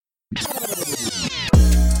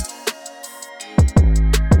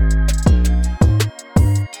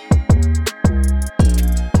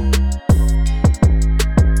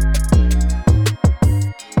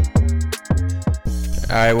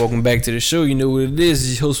Alright, welcome back to the show. You know what it is.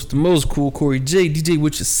 It's your host with the most, Cool Corey J. DJ,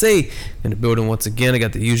 what you say? In the building once again. I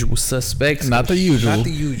got the usual suspects. Not the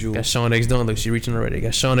usual. Got Sean X Dawn. Look, she reaching already.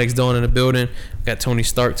 Got Sean X Dawn in the building. Got Tony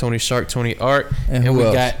Stark, Tony Shark, Tony Art. And we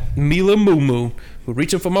got Mila Moo Moo, who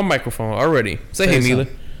reaching for my microphone already. Say hey, Mila.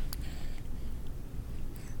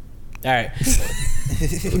 Alright.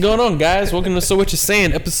 What's going on, guys? Welcome to So What You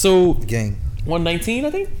Saying, episode Gang. 119, I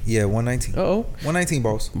think? Yeah, 119. Uh-oh. 119,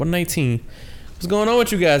 boss. 119. What's going on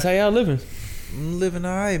with you guys? How y'all living? I'm living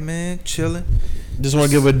alright, man. Chilling. Just want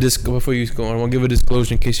to give a before you go on. I want to give a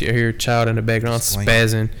disclosure in case you hear a child in the background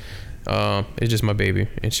spazzing. It's just my baby,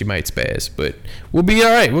 and she might spaz, but we'll be all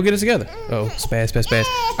right. We'll get it together. Oh, spaz.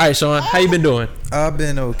 All right, Sean, how you been doing? I've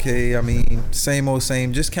been okay. I mean, same old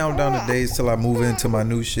same. Just count down the days till I move into my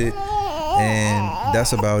new shit, and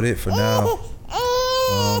that's about it for now.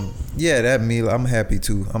 Yeah, that Mila, I'm happy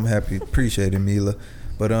too. I'm happy, appreciate it, Mila.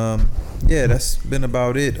 But yeah, that's been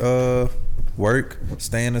about it. Work,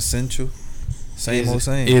 staying essential. Same old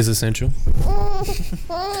same. Is essential.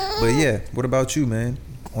 But yeah, what about you, man?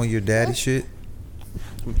 On your daddy shit?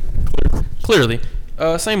 Clearly.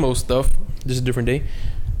 Same old stuff. Just a different day.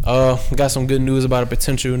 Got some good news about a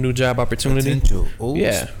potential new job opportunity. Potential. Oh,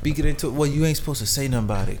 yeah. Speaking into, well, you ain't supposed to say nothing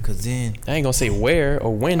about it, cause then I ain't gonna say where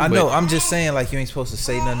or when. I know. I'm just saying, like, you ain't supposed to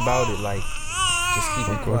say nothing about it. Like, just keep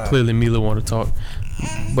it quiet. Clearly, Mila want to talk.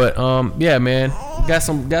 But yeah, man, got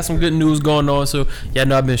some good news going on. So yeah, I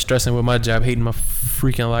know I've been stressing with my job, hating my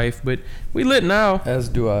freaking life, but we lit now. As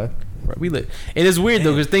do I. Right, we lit. And it's weird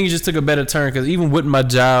though, because things just took a better turn. Because even with my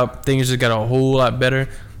job, things just got a whole lot better,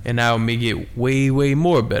 and now it may get way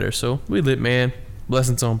more better. So we lit, man.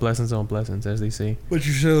 Blessings on blessings on blessings, as they say. But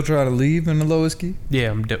you still try to leave in the lowest key? Yeah,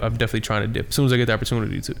 I'm definitely trying to dip as soon as I get the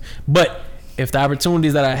opportunity to. But if the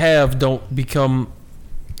opportunities that I have don't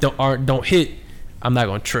hit, I'm not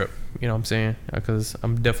gonna trip. You know what I'm saying? Because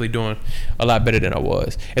I'm definitely doing a lot better than I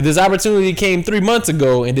was. If this opportunity came 3 months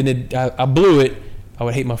ago and then I blew it, I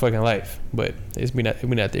would hate my fucking life. But we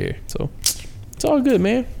not there. So it's all good,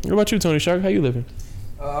 man. What about you, Tony Shark? How you living?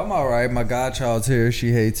 I'm all right. My godchild's here.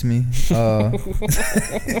 She hates me. She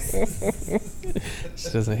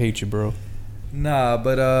doesn't hate you, bro. Nah,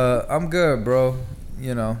 but I'm good, bro.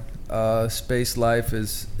 You know, space life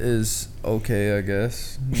is okay, I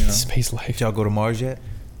guess. You know. Space life. Did y'all go to Mars yet?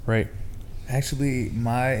 Right. Actually,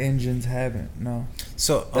 my engines haven't. No.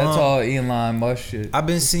 So that's all Elon Musk shit. I've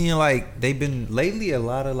been seeing, like, they've been lately a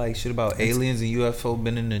lot of like shit about aliens and UFO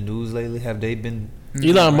been in the news lately. Have they been?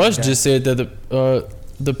 Elon Musk just said that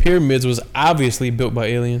the pyramids was obviously built by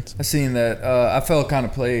aliens. I seen that. I felt kind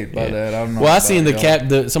of played by that. I don't know. Well, I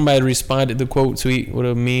seen somebody responded the quote tweet with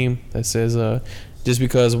a meme that says, just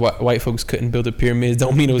because white folks couldn't build the pyramids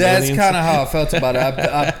don't mean it was aliens. That's kind of how I felt about it.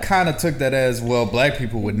 I kind of took that as, well, black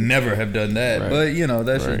people would never have done that. Right. But, you know,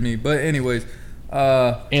 that's just me. But anyways.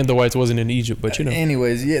 And the whites wasn't in Egypt, but you know.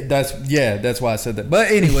 Anyways, that's why I said that.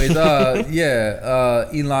 But anyways,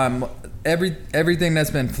 Elon, everything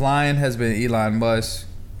that's been flying has been Elon Musk,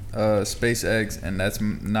 SpaceX, and that's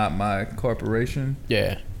not my corporation.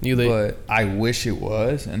 Yeah. But I wish it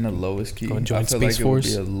was in the lowest key. I feel like it would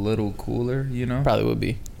be a little cooler, you know? Probably would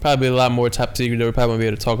be. Probably a lot more top secret that we probably won't be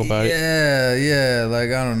able to talk about it. Yeah. Like,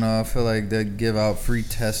 I don't know. I feel like they'd give out free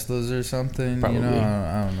Teslas or something. Probably. You know?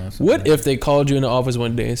 I don't know. What if they called you in the office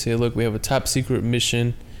one day and said, look, we have a top secret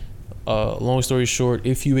mission. Long story short,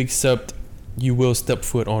 if you accept, you will step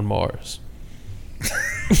foot on Mars.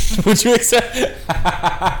 Would you accept?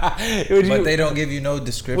 But they don't give you no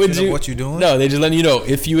description of what you're doing? No, they just letting you know.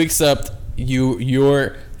 If you accept,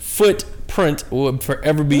 your footprint will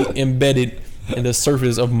forever be embedded in the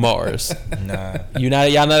surface of Mars. Nah.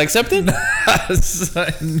 Y'all not accepting? No.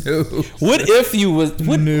 What if you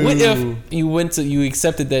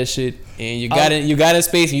accepted that shit and you got in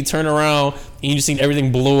space and you turn around and you just seen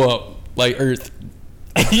everything blow up like Earth?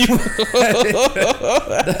 That's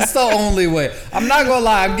the only way. I'm not gonna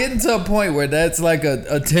lie, I'm getting to a point where that's like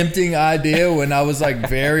a tempting idea when I was like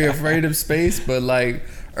very afraid of space, but like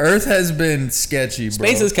Earth has been sketchy, bro.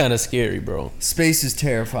 Space is kind of scary, bro. Space is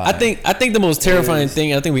terrifying. I think the most terrifying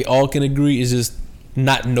thing, I think we all can agree, is just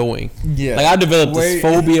not knowing. Yeah. Like, I developed this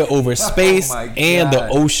phobia over space and the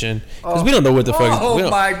ocean because we don't know what the fuck. We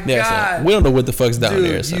don't know what the fuck's down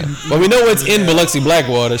there. So. But we know what's in Biloxi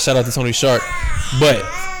Blackwater. Shout out to Tony Shark. But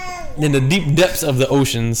in the deep depths of the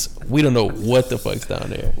oceans, we don't know what the fuck's down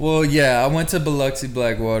there. Well, yeah, I went to Biloxi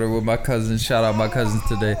Blackwater with my cousins. Shout out my cousins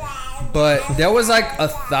today. But there was like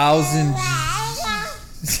 1,000.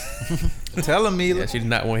 Tell him, Mila. Yeah, she did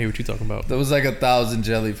not want to hear what you talking about. There was like 1,000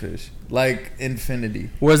 jellyfish, like infinity.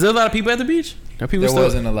 Was there a lot of people at the beach? There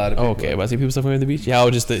wasn't a lot of people. Oh, okay, but I see people stuff at the beach. Yeah, I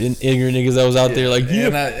was just the ignorant niggas that was out there like, yeah.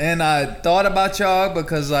 And I thought about y'all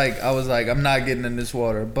because like I was like, I'm not getting in this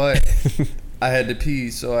water, but I had to pee,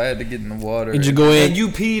 so I had to get in the water. Did you go in? And you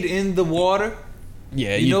peed in the water?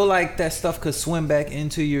 Yeah. You know, like that stuff could swim back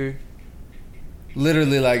into your.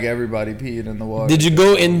 Literally, like everybody peed in the water. Did you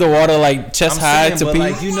go in the water like chest high to pee?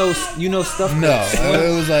 Like you know stuff. No,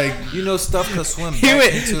 it was like stuff could swim. He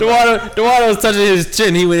went into the water. The water was touching his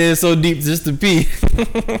chin. He went in so deep just to pee.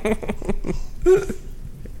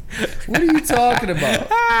 What are you talking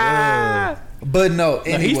about? But no,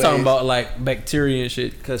 anyway, he's talking about like bacteria and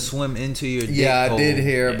shit. Could swim into your dick I hole. did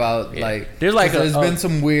hear about like there's been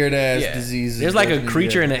some weird ass diseases. There's like a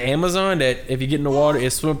creature in the Amazon that if you get in the water,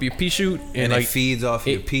 it swim up your pee chute and like it feeds off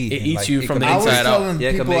your pee. It eats like, you from the inside out. I was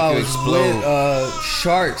telling people I was with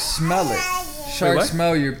sharks smell it. Sharks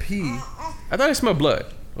smell your pee. I thought it smelled blood.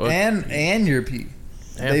 And your pee.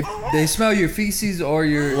 They smell your feces or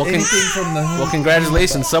your anything from the. Well,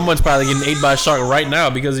 congratulations! Someone's probably getting ate by a shark right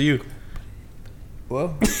now because of you.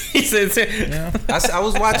 Well, he said, I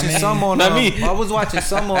was watching some on. Not me. I was watching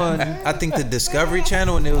some on. I think the Discovery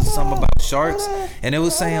Channel, and there was something about sharks, and it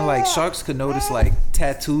was saying like sharks could notice like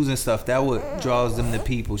tattoos and stuff. That what draws them to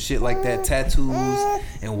people. Shit like that, tattoos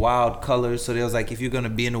and wild colors. So there was like if you're gonna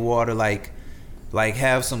be in the water, like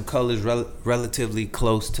have some colors relatively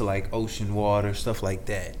close to like ocean water, stuff like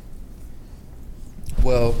that.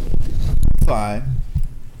 Well, fine.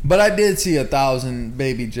 But I did see 1,000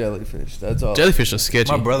 baby jellyfish. That's all. Jellyfish are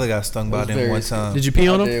sketchy. My brother got stung by them one time. Did you pee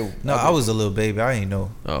on him? No, I was a little baby. I ain't know.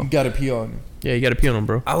 You gotta pee on him. Yeah, you gotta pee on him,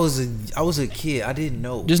 bro. I was a kid. I didn't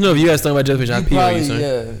know. Just know if you got stung by jellyfish, I'd pee on you, son.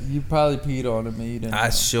 Yeah, you probably peed on him and you didn't.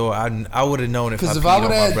 I would have known if I would peed on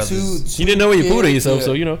my have brothers. You didn't know when you pooed on yourself,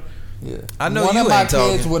 so you know. Yeah, I know one you of my ain't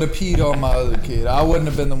talking. kids would have peed on my other kid. I wouldn't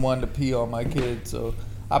have been the one to pee on my kid, so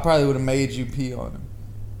I probably would have made you pee on him.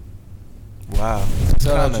 Wow,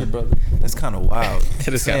 Shout out to your brother. That's kind of wild.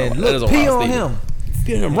 That is kind of look, pee on him.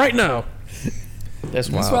 Pee on him right now. That's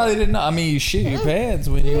wild. You probably didn't know. I mean, you shit your pants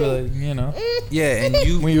when you were like, you know. Yeah, and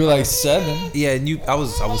you when you were like 7. Yeah, and I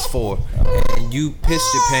was 4, and you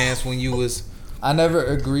pissed your pants when you was. I never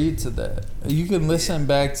agreed to that. You can listen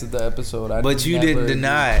back to the episode. But you didn't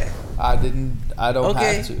deny it. I didn't. I don't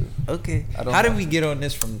have to. Okay. How did we get on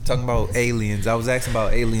this from talking about aliens? I was asking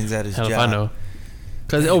about aliens at his job. If I know.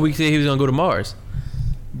 Because, we said he was going to go to Mars.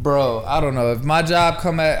 Bro, I don't know. If my job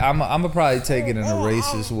come at, I'm going to probably take it in a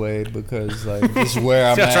racist way because, like, this is where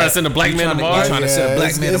I'm at. Trying to send a black man to Mars? You're trying to send a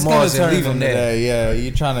black man to Mars and leave him there. Yeah,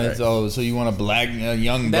 you're trying to, so you want a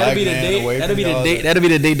young black man away from y'all? That'll be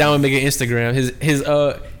the date Down making Instagram.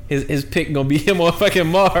 His pic going to be him on fucking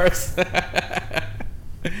Mars.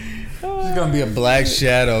 It's gonna be a black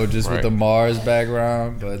shadow just with the Mars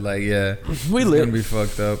background, but like it's gonna be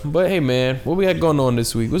fucked up. But hey man, what we got going on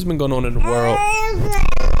this week? What's been going on in the world?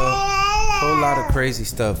 Whole lot of crazy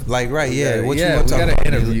stuff. Like what you want to talk about? We gotta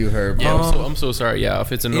interview her. Yeah, I'm so sorry, y'all.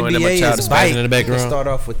 If it's annoying that my child is bike in the background. Let's start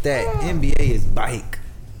off with that. NBA is bike.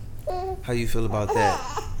 How you feel about that?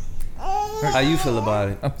 How you feel about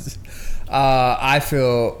it? I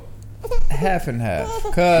feel half and half.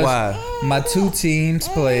 Cause my 2 teams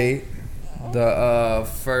played the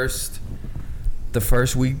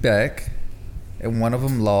first week back, and one of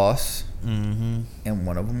them lost, and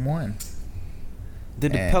one of them won.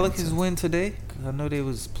 Did the Pelicans win today? I know they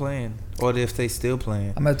was playing, or if they still playing.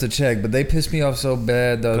 I'm gonna have to check, but they pissed me off so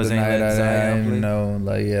bad the other night. I didn't even know.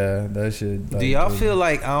 Like, that shit. Like, do y'all feel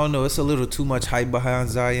like, I don't know, it's a little too much hype behind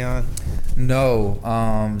Zion? No,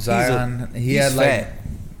 Zion. He had fat.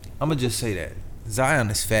 I'm gonna just say that. Zion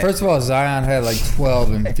is fat. First of all, Zion had like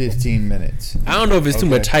 12 and 15 minutes. I don't know if it's too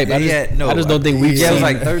much hype. I just don't think we've seen. Yeah, it was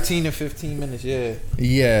like 13 and 15 minutes. Yeah.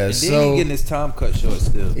 Yeah. And then he getting his time cut short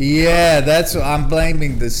still. Yeah, that's what I'm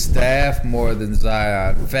blaming the staff more than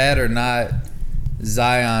Zion. Fat or not,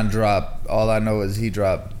 Zion dropped. All I know is he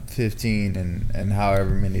dropped 15 and however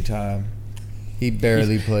many times. He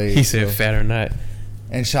barely played. He said fat or not.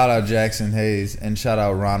 And shout out Jackson Hayes and shout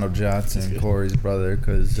out Ronald Johnson, Corey's brother,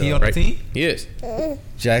 because he on the team. He is.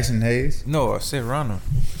 Jackson Hayes. No, I said Ronald.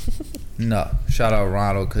 No, shout out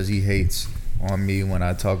Ronald because he hates on me when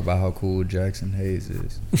I talk about how cool Jackson Hayes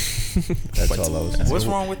is. That's all I was saying. What's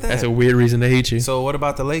wrong with that? That's a weird reason to hate you. So what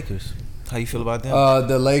about the Lakers? How you feel about them?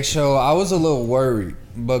 The Lake Show. I was a little worried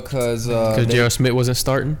because J.R. Smith wasn't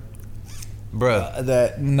starting.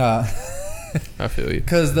 Nah. I feel you.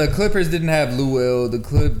 Because the Clippers didn't have Lou Will. The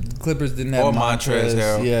Clippers didn't have Montrezl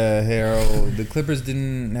Harrell. Yeah, Harrell. The Clippers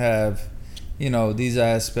didn't have, these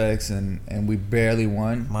aspects, and we barely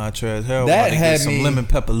won. Montrezl Harrell. That had some me lemon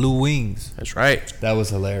pepper Lou wings. That's right. That was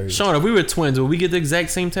hilarious. Sean, if we were twins, would we get the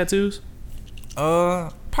exact same tattoos?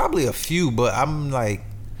 Probably a few, but I'm like,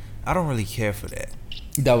 I don't really care for that.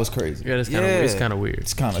 That was crazy. Yeah, it's kind of weird.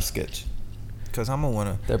 It's kind of sketchy. Cause I'm gonna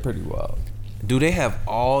wanna. They're pretty wild. Do they have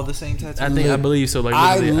all the same tattoos? I believe so. Like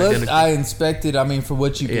I inspected. I mean, for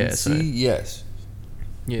what you can see, right. yes.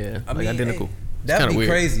 Yeah, identical. Hey, that'd be weird.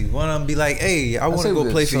 Crazy. One of them be like, "Hey, I want to go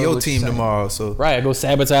play for your team tomorrow." So I go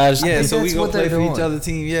sabotage. Yeah, so we go play for each other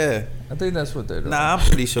team. Yeah, I think that's what they're doing. Nah, I'm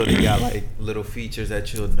pretty sure they got like little features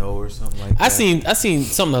that you'll know or something like that. I seen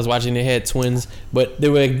something I was watching. They had twins, but they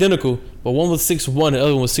were identical. But one was 6'1", and the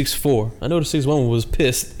other one was 6'4". I know the 6'1" one was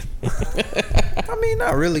pissed. I mean,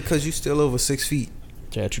 not really, cause you still over 6 feet.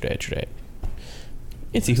 Yeah, true that.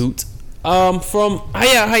 It's hoots. From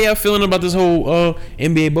how y'all feeling about this whole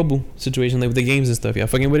NBA bubble situation, like with the games and stuff? Y'all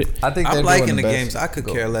fucking with it? I think I'm liking the games. I could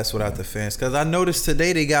care less without the fans, cause I noticed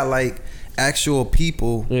today they got like actual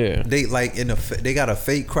people. Yeah. They like they got a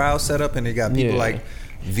fake crowd set up, and they got people like.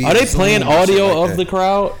 Are they playing audio of the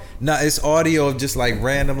crowd? No, it's audio of just like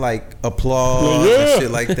random like applause and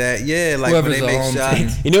shit like that. Yeah, like whoever's when they make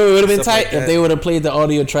shots. You know what would have been tight like if they would have played the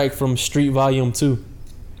audio track from Street Volume 2.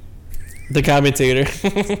 The commentator.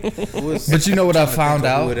 But you know what I found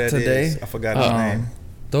out today? Is. I forgot his name.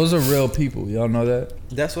 Those are real people. Y'all know that?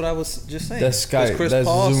 That's what I was just saying. That's Skype. Chris that's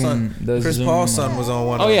Paul's Zoom. son. Chris Paul's son was on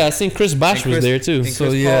one. Oh yeah, I seen Chris Bosh was there too.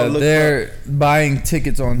 So yeah, they're buying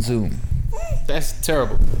tickets on Zoom. That's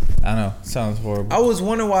terrible. I know. Sounds horrible. I was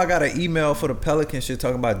wondering why I got an email for the Pelican shit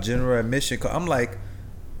talking about general admission. I'm like,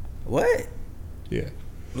 what? Yeah.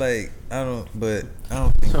 Like, I don't think that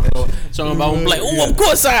shit. So I'm like, oh, I'm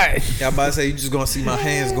courtside. Yeah, I'm about to say, you just gonna see my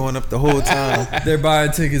hands going up the whole time. They're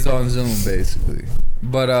buying tickets on Zoom, basically.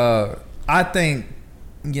 But I think,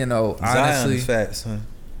 honestly, Zion is fat, son.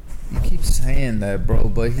 You keep saying that, bro,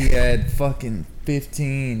 but he had fucking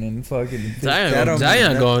 15 and fucking 15.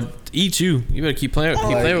 Zion gonna eat you. You better keep playing. Keep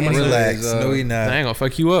playing with myself. Relax. No, he not. Zion gonna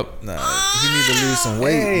fuck you up. Nah, he need to lose some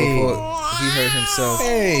weight before he hurt himself.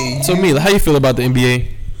 Hey, so Mila, how you feel about the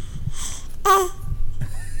NBA?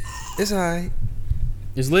 It's alright.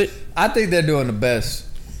 It's lit. I think they're doing the best,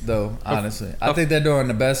 though. Honestly, I think they're doing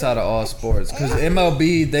the best out of all sports. Because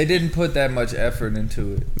MLB, they didn't put that much effort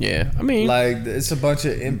into it. Yeah, I mean, like it's a bunch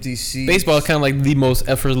of empty seats. Baseball is kind of like the most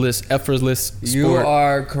effortless sport. You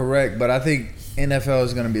are correct, but I think NFL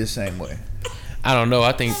is going to be the same way. I don't know.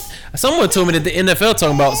 I think someone told me that the NFL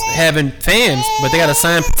talking about having fans, but they got to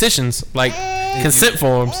sign petitions like consent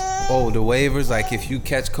forms. Oh, the waivers. Like if you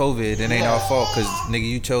catch COVID, it ain't our fault because nigga,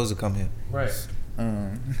 you chose to come here. Right.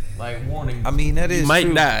 Like warning. I mean, that is you might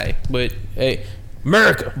true. die, but hey,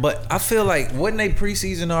 America. But I feel like wasn't they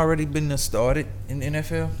preseason already been started in the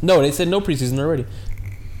NFL? No, they said no preseason already.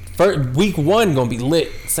 Week 1 gonna be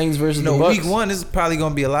lit. Saints versus the Bucks. Week 1 is probably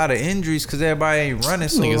gonna be a lot of injuries because everybody ain't running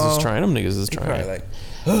so long. Them niggas is trying.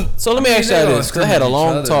 So let me ask you this, because I had a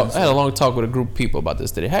long talk. I had a long talk with a group of people about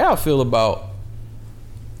this today. How y'all feel about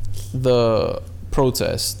the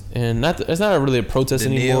protest? And it's not really a protest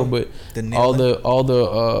anymore, but all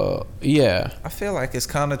the yeah. I feel like it's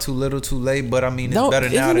kind of too little, too late. But I mean, it's better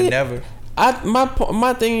now than never.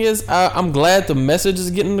 My thing is, I'm glad the message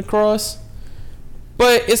is getting across,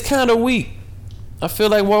 but it's kind of weak. I feel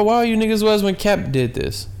like, well, why are you niggas was when Cap did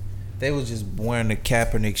this? They was just wearing the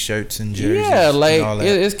Kaepernick shirts and jerseys. Yeah, like and all that.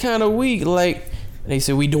 It's kind of weak. Like they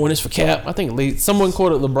said, we doing this for Cap. I think someone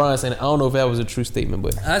quoted LeBron saying, I don't know if that was a true statement,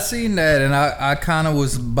 but I seen that, and I kind of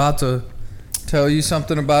was about to tell you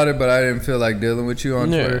something about it, but I didn't feel like dealing with you on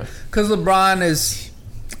Twitter because LeBron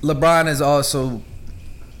has also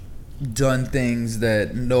done things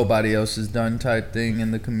that nobody else has done, type thing in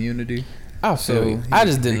the community. I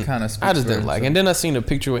just didn't like. And then I seen a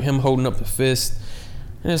picture with him holding up the fist.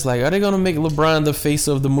 And it's like, are they gonna make LeBron the face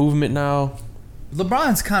of the movement now?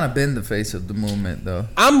 LeBron's kind of been the face of the movement, though.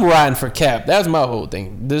 I'm riding for Cap. That's my whole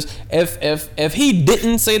thing. If he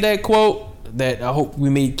didn't say that quote, that I hope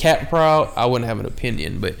we made Cap proud, I wouldn't have an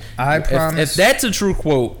opinion. But I promise, if that's a true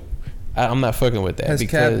quote, I'm not fucking with that. Has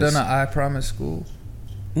Cap done an I Promise school?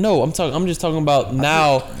 No, I'm just talking about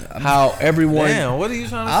now how everyone. Damn, what are you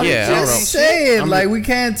trying to say? I'm just saying, like, we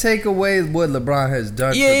can't take away what LeBron has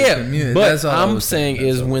done for the community. But that's all I'm saying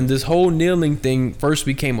is when this whole kneeling thing first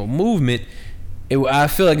became a movement, I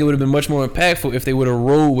feel like it would have been much more impactful if they would have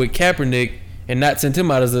rolled with Kaepernick and not sent him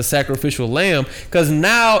out as a sacrificial lamb. Because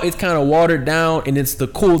now it's kind of watered down and it's the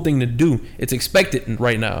cool thing to do. It's expected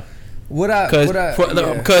right now.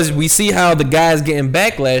 Because we see how the guy's getting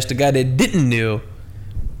backlash. The guy that didn't kneel.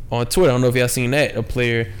 On Twitter, I don't know if y'all seen that. A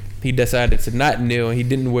player he decided to not kneel and he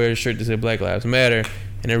didn't wear a shirt that said Black Lives Matter,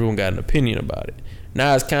 and everyone got an opinion about it.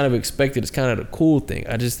 Now it's kind of expected. It's kind of the cool thing.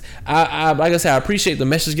 I like I said, I appreciate the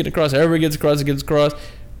message getting across. However it gets across, it gets across.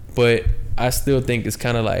 But I still think it's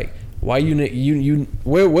kind of like, why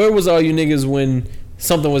where was all you niggas when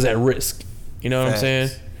something was at risk? You know what I'm saying?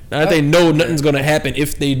 Now that they know nothing's gonna happen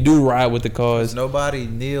if they do ride with the cause. Nobody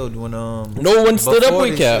kneeled when no one stood up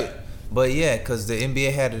with Cap. But yeah, because the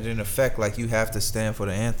NBA had it in effect, like you have to stand for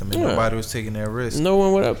the anthem, and nobody was taking that risk. No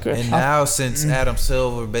one went up. And now, since Adam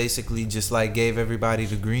Silver basically just like gave everybody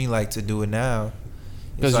the green light to do it now,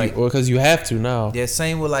 because you have to now. Yeah,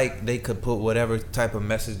 same with like they could put whatever type of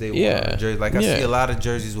message they want on the jersey. Like I see a lot of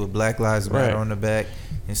jerseys with Black Lives Matter on the back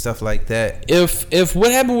and stuff like that. If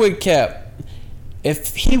what happened with Cap,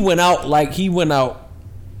 if he went out like he went out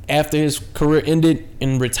after his career ended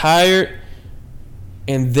and retired,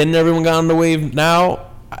 and then everyone got on the wave now,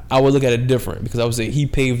 I would look at it different, because I would say he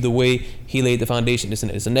paved the way, he laid the foundation, this and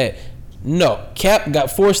that, this and that. No, Cap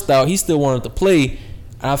got forced out. He still wanted to play.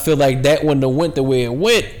 I feel like that wouldn't have went the way it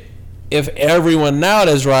went if everyone now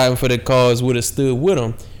that's riding for the cause would have stood with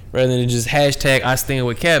him, rather than just hashtag I stand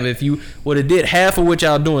with Cap. If you would have did half of what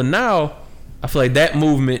y'all doing now, I feel like that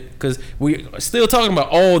movement, because we still talking about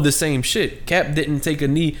all the same shit. Cap didn't take a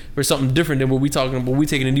knee for something different than what we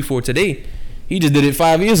taking a knee for today. He just did it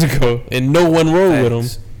 5 years ago, and no one rode with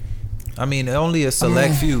him. I mean, only a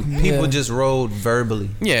select few people just rode verbally.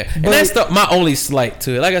 Yeah, and that's my only slight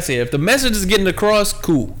to it. Like I said, if the message is getting across,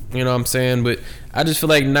 cool. You know what I'm saying? But I just feel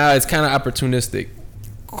like now it's kind of opportunistic.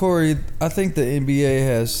 Corey, I think the NBA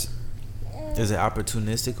has. Is it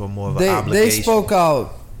opportunistic or more of an obligation? They spoke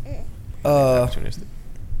out.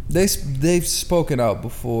 They've spoken out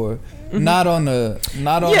before. Mm-hmm. Not on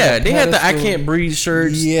they had the I Can't Breathe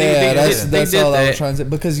shirts. Yeah, that's all I was trying to say,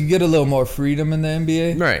 because you get a little more freedom in the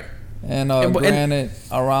NBA, right? And granted,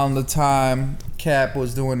 around the time Cap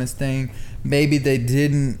was doing his thing, maybe they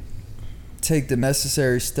didn't take the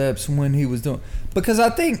necessary steps when he was doing, because I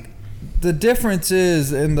think the difference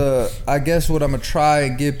is I guess what I'm gonna try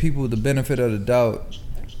and give people the benefit of the doubt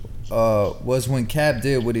was when Cap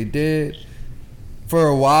did what he did. For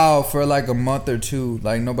a while, for like a month or two,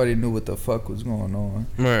 like nobody knew what the fuck was going on.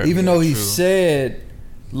 Right. Even though he said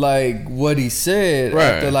like what he said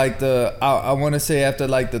after like I want to say after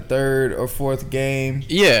like the third or fourth game.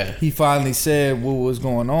 Yeah. He finally said what was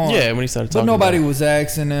going on. Yeah, when he started talking. But nobody was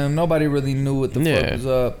asking him. Nobody really knew what the fuck was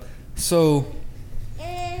up. So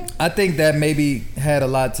I think that maybe had a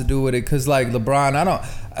lot to do with it, because like LeBron,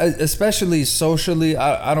 especially socially,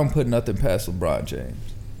 I don't put nothing past LeBron James.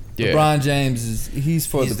 Yeah. LeBron James he's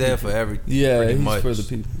for the people. He's there for everything. Yeah, he's for the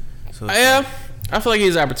people. So I feel like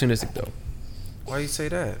he's opportunistic though. Why you say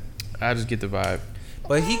that? I just get the vibe.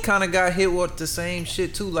 But he kind of got hit with the same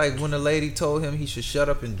shit too. Like when the lady told him he should shut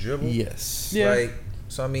up and dribble. Yes. Yeah. Like,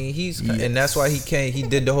 so I mean, and that's why he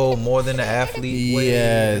did the whole more than an athlete way.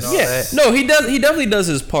 Yes. Yes. No, he does. He definitely does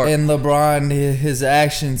his part. And LeBron, his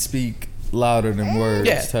actions speak louder than words.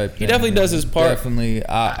 Yeah, type he definitely does his part. Definitely,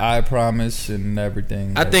 I promise and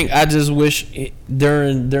everything. I just wish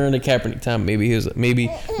during the Kaepernick time maybe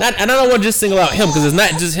not. And I don't want to just single out him, because it's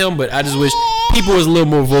not just him, but I just wish people was a little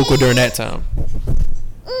more vocal during that time.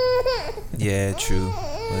 Yeah, true.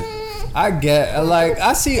 I get like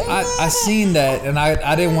I seen that, and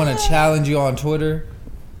I didn't want to challenge you on Twitter.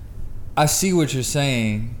 I see what you're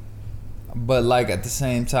saying, but like at the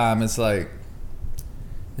same time, it's like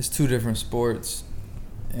it's two different sports,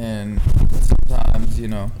 and sometimes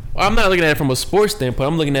Well, I'm not looking at it from a sports standpoint.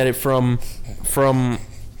 I'm looking at it from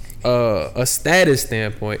a status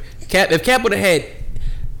standpoint. If Cap would have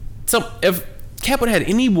had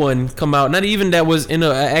anyone come out, not even that was in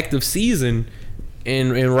an active season,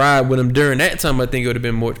 and ride with him during that time, I think it would have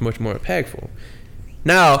been much more impactful.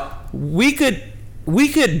 Now we could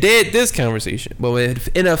dead this conversation, but when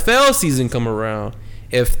NFL season come around,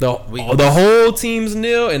 if the whole team's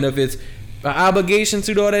nil, and if it's an obligation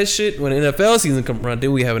to do all that shit, when the NFL season come around,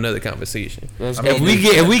 then we have another conversation. If we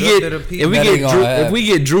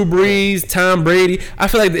get Drew Brees, Tom Brady, I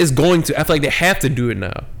feel like they have to do it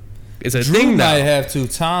now. It's a thing now. Drew might have to.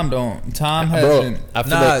 Tom don't. Tom hasn't.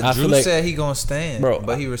 Drew said he gonna stand,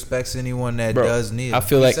 but he respects anyone that does kneel.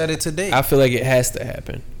 He said it today. I feel like it has to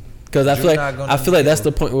happen, because I feel like that's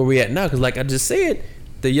the point where we at now. Because like I just said,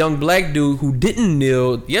 the young black dude who didn't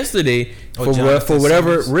kneel yesterday for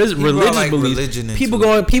whatever religious beliefs, people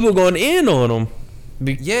going in on him.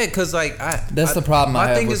 Yeah, because like that's the problem.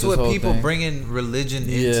 My thing is with people bringing religion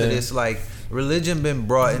into this, like. Religion been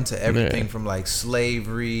brought into everything from like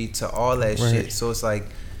slavery to all that shit. So it's like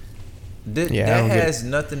that has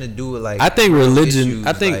nothing to do with like. I think religion.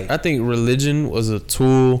 I think religion was a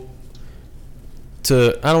tool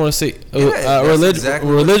to, I don't want to say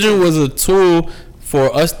religion was a tool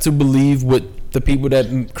for us to believe what the people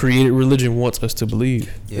that created religion wants us to believe.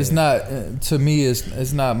 Yeah. It's not, to me,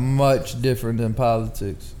 it's not much different than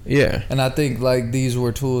politics. Yeah. And I think like these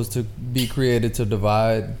were tools to be created to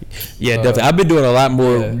divide. Yeah, definitely. I've been doing a lot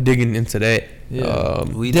more digging into that. Yeah.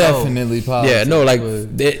 We definitely politics. Yeah, no, like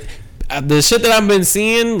the shit that I've been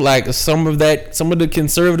seeing, like some of the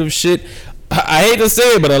conservative shit, I hate to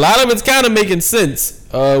say it, but a lot of it's kind of making sense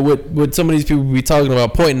with some of these people be talking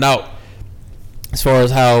about, pointing out as far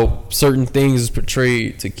as how certain things is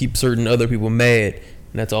portrayed to keep certain other people mad,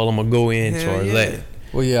 and that's all I'm gonna go in as far as that.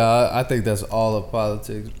 Well, yeah, I think that's all of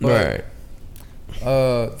politics, but,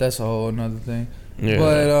 right? That's a whole another thing. Yeah.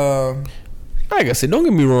 But like I said, don't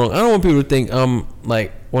get me wrong. I don't want people to think I'm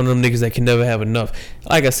like one of them niggas that can never have enough.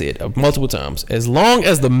 Like I said multiple times, as long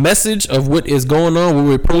as the message of what is going on, what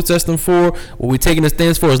we're protesting for, what we're taking a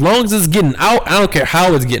stance for, as long as it's getting out, I don't care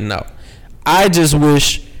how it's getting out. I just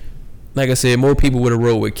wish, like I said, more people would have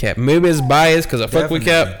rolled with Cap. Maybe it's biased because I fuck with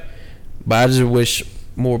Cap, but I just wish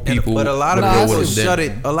more people. But a lot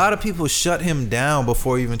of people shut him down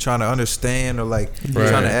before even trying to understand or like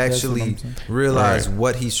trying to actually realize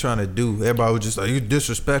what he's trying to do. Everybody was just like, "You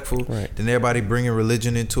disrespectful." Right. Then everybody bringing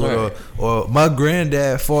religion into it, or my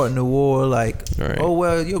granddad fought in the war. Like, oh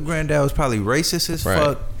well, your granddad was probably racist as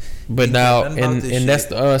fuck. But now, and that's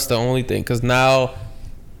the only thing, because now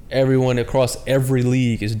everyone across every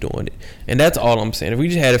league is doing it, and that's all I'm saying.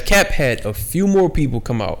 If Cap had a few more people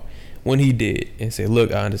come out when he did and say,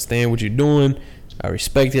 "Look, I understand what you're doing. I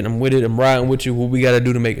respect it. I'm with it. I'm riding with you. What we got to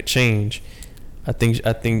do to make a change?" I think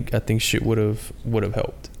shit would have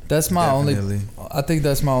helped. That's my only. I think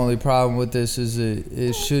that's my only problem with this is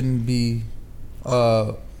it shouldn't be.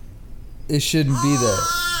 It shouldn't be that.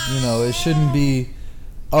 You know, it shouldn't be.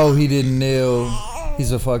 Oh, he didn't kneel.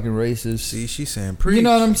 He's a fucking racist. See, she's saying preach. You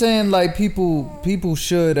know what I'm saying? Like people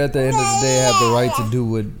should at the end of the day have the right to do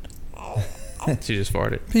what. She just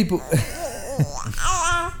farted. People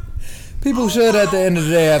should at the end of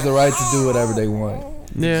the day have the right to do whatever they want.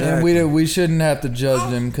 Yeah, exactly. And we shouldn't have to judge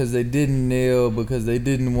them because they didn't kneel, because they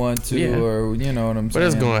didn't want to, or you know what I'm saying. But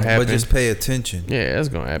it's gonna happen. But just pay attention. Yeah, it's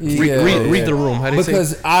gonna happen. Read the room. How do you say?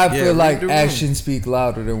 Because I feel like actions speak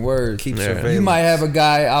louder than words. Keep surveillance. You might have a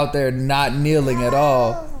guy out there not kneeling at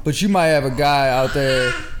all, but you might have a guy out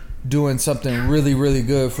there doing something really, really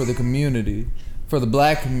good for the community. For the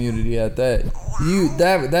black community at that,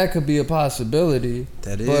 that could be a possibility.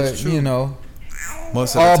 That is true. You know,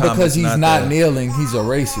 most of the time because he's not kneeling, he's a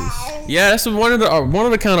racist. Yeah, that's one of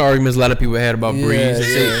the kind of arguments a lot of people had about Breeze. They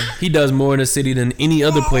say he does more in the city than any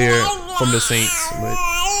other player from the Saints, but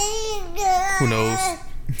who knows?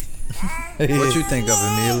 What you think of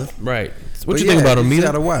Amelia? Right. What you think about Amelia? You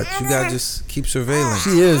gotta watch. You gotta just keep surveillance.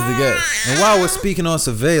 She is the guest. And while we're speaking on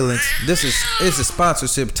surveillance, it's a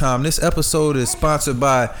sponsorship time. This episode is sponsored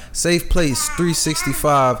by Safe Place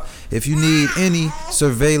 365. If you need any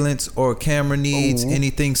surveillance or camera needs,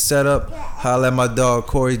 anything set up, holla at my dog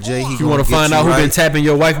Corey J. You want to find out who been tapping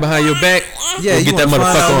your wife behind your back? Yeah, you get that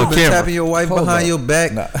motherfucker on camera. Tapping your wife behind your back.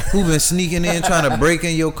 Who been sneaking in, trying to break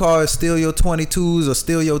in your car, steal your 22s or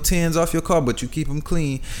steal your 10s off your car, but you keep them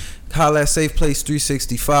clean. Holla at Safe Place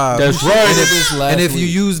 365. That's right. And if you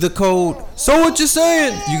use the code, so what you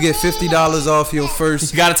saying, you get $50 off your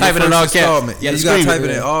first. You gotta type it in all caps. Yeah, you gotta type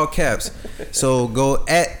it in all caps. So go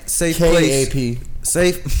at Safe Place. KAP.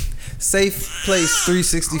 Safe Place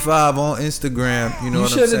 365 on Instagram. You know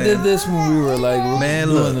what I'm saying? You should have did this when we were like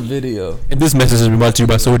doing the video. And this message is brought to you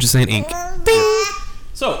by So What You Saying Inc.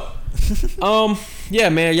 So, yeah,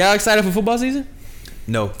 man, y'all excited for football season?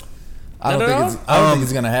 No. I don't think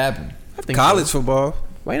it's gonna happen. College football.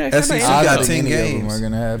 Why not? SEC got 10 games. Are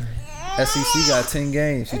gonna happen. SEC got 10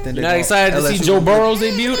 games. You think you're not excited to see Joe Burrow's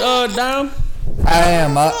debut, Dom? I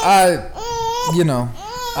am. You know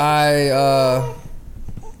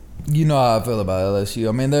how I feel about LSU.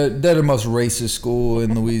 I mean, they're the most racist school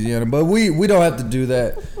in Louisiana, but we don't have to do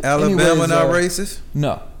that. Alabama not racist?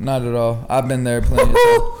 No, not at all. I've been there plenty of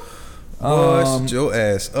times. Shut your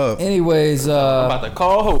ass up. Anyways, I'm about to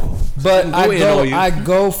call Hope. But I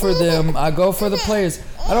go for them. I go for the players.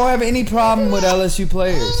 I don't have any problem with LSU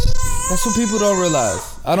players. That's what people don't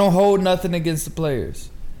realize. I don't hold nothing against the players.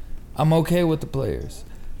 I'm okay with the players,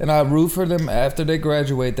 and I root for them after they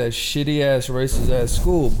graduate that shitty ass racist ass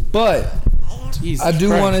school. But Jesus I do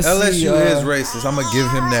want to see LSU is racist. I'm gonna give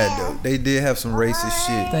him that though. They did have some racist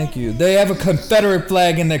shit. Thank you. They have a Confederate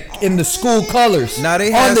flag in the school colors. Now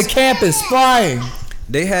they on the campus flying.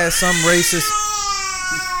 They had some racist.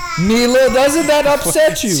 Neela, doesn't that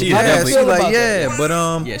upset you? Yeah, she like but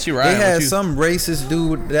yeah, she right. They had some racist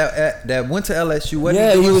dude that went to LSU.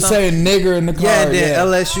 Yeah, he was saying nigger in the car. Yeah, then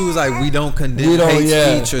LSU was like, we don't condemn hate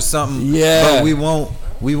speech or something. Yeah, but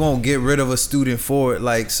we won't get rid of a student for it.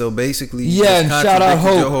 Like, so basically, and shout out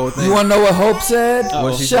Hope. You want to know what Hope said?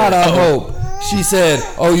 Shout out Hope. She said,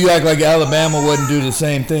 "Oh, you act like Alabama wouldn't do the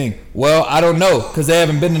same thing." Well, I don't know because they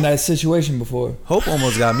haven't been in that situation before. Hope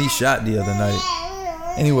almost got me shot the other night.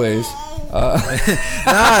 Anyways, she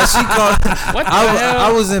called.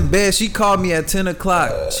 I was in bed. She called me at 10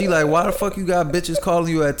 o'clock. She like, why the fuck you got bitches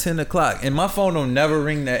calling you at 10 o'clock? And my phone don't never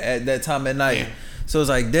ring at that time at night. Damn. So it's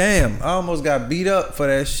like, damn, I almost got beat up for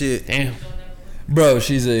that shit. Damn. Bro,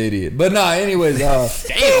 she's an idiot. But nah, anyways, damn. No. Shout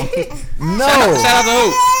out to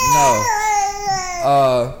Hope. No.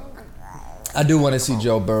 I do want to see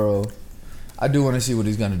Joe Burrow. I do want to see what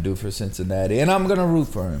he's gonna do for Cincinnati, and I'm gonna root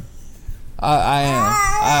for him. I am.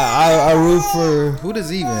 I root for. Who does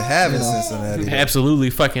he even have in Cincinnati? Absolutely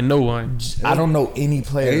fucking no one. I don't know any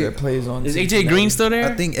player that plays on. Is AJ Green still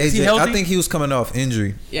there? I think AJ. I think he was coming off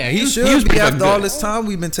injury. Yeah, he should be after all this time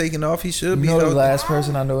we've been taking off. He should be. You know the last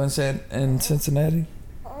person I know in Cincinnati?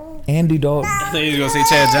 Andy Dalton. I think he was gonna say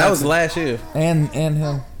Chad Johnson. That was last year. And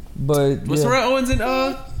him. But was Terrell Owens and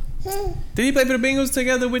did he play for the Bengals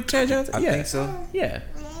together with Chad Johnson? I think so. Yeah,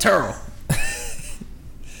 Terrell.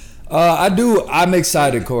 I'm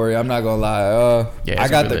excited, Corey. I'm not gonna lie. Yeah, I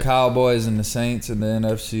got the Cowboys and the Saints in the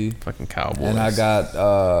NFC. Fucking Cowboys. And I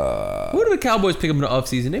got who did the Cowboys pick up in the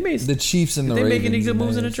offseason? They made the Chiefs and the Ravens. They make any good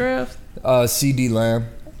moves in the draft? CD Lamb.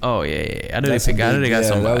 Oh yeah. I know they got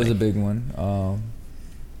somebody. That was a big one.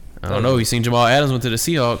 I don't know. You seen Jamal Adams went to the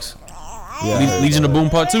Seahawks. Yeah, Legion of Boom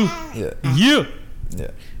Part 2. Yeah.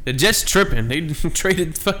 The Jets tripping. They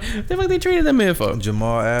traded. They traded that man for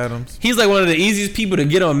Jamal Adams. He's like one of the easiest people to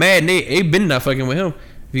get on Madden. They been not fucking with him.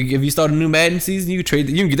 If you start a new Madden season, you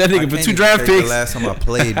can get that nigga for 2 draft picks. The last time I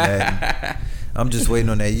played Madden, I'm just waiting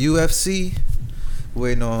on that UFC.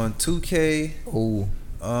 Waiting on 2K. Oh.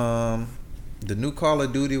 The new Call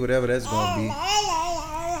of Duty, whatever that's gonna be.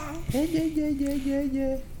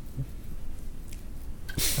 Yeah.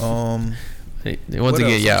 Once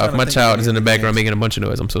again, if my child is in the background making a bunch of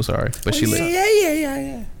noise, I'm so sorry, but she lit.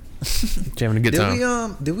 Yeah. Having a good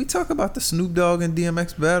time. Did we talk about the Snoop Dogg and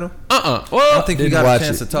DMX battle? Well, I don't think we got a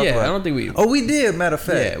chance to talk about it. I don't think we. Oh, we did. Matter of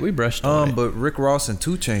fact. Yeah, we brushed on it. But Rick Ross and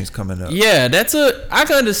 2 Chainz coming up. Yeah, I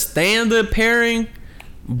can understand the pairing,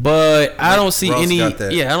 but I don't see any.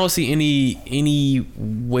 Yeah, I don't see any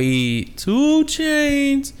way 2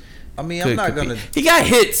 Chainz. I mean, I'm not gonna. He got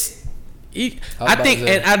hits. I think,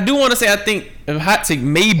 and I do want to say, I think, a hot take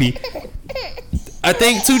maybe. I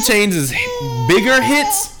think 2 Chainz is bigger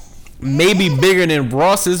hits, maybe bigger than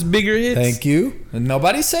Ross's bigger hits. Thank you. And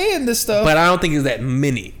nobody's saying this stuff, but I don't think it's that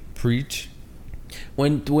many. Preach.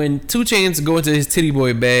 When 2 Chainz go into his titty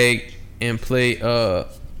boy bag and play a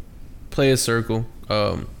circle,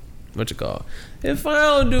 what you call? If I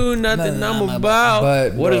don't do nothing, I'm about.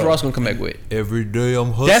 But what is Ross gonna come back with? Every day I'm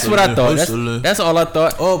hustling. That's what I thought. That's all I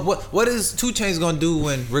thought. Oh, what is 2 Chainz gonna do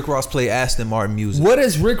when Rick Ross play Aston Martin music? What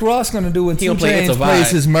is Rick Ross gonna do when 2 Chainz plays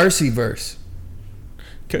his Mercy verse?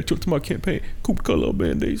 Catch up to my campaign. Coupe color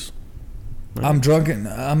band-aids. I'm drinking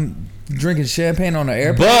champagne on the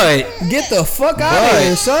airplane. But get the fuck out of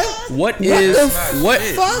here, son. What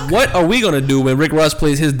are we gonna do when Rick Ross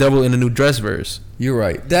plays his Devil in a New Dress verse? You're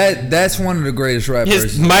right. That's one of the greatest rap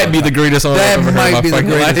verses. Might be the greatest song I've ever heard. That might be the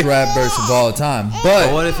greatest rap verse of all time.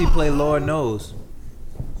 But what if he play Lord Knows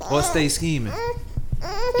or Stay Scheming?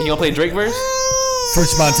 You gonna play Drake verse? French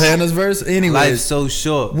Montana's verse? Anyways, Life's so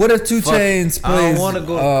short. What if 2 Chainz plays? I don't want to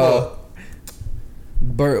go to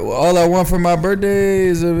court. All I want for my birthday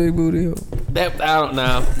is a big booty. That I don't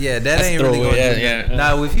know. Yeah, that ain't really gonna do. Yeah.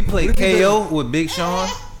 Now if he play KO with Big Sean,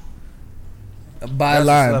 by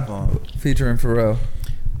line featuring Pharrell.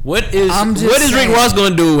 What is Rick Ross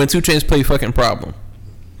gonna do when 2 Chainz play fucking Problem?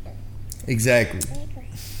 Exactly.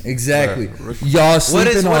 Y'all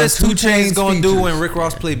sleeping on 2 Chainz gonna do when Rick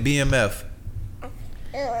Ross play BMF?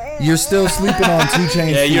 You're still sleeping on 2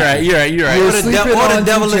 Chainz. Yeah, you're right. Or the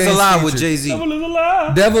Devil Is Alive with Jay-Z.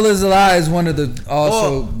 Devil Is Alive is one of the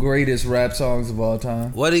greatest rap songs of all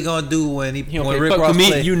time. What he gonna do when Rick Ross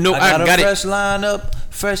play? You know, I got a fresh lineup,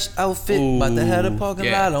 fresh outfit, about to have a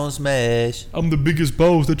parking lot on Smash. I'm the biggest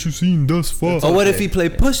boss that you've seen thus far. Or what if he play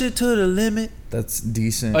Push It to the Limit? That's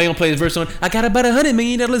decent. Oh, you gonna play his verse on? I got about $100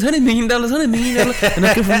 million, $100 million, $100 million, and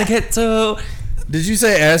I come from the ghetto. Did you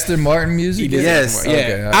say Aston Martin music? Yes.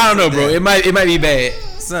 Okay, I don't know, bro. It might be bad.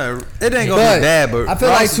 Son, it ain't gonna be bad, but I feel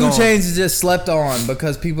like 2 Chainz is just slept on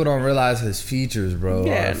because people don't realize his features, bro.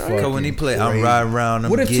 Yeah, because when he play, I'm riding around.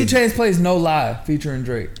 What if 2 Chainz plays No Lie featuring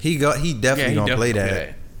Drake? He definitely gonna play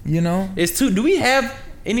that. You know, do we have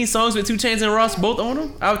any songs with 2 Chainz and Ross both on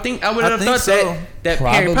them? I would have thought so. that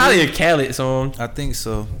probably a Khaled song. I think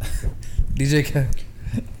so. DJ Khaled.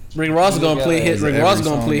 Rick Ross is gonna play his. Rick Ross is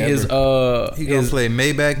gonna play his. He gonna play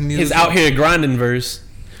Maybach music. His Out Here Grinding verse.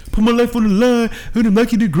 Put my life on the line, and I'm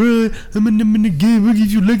lucky to grind. I'm in the game, we'll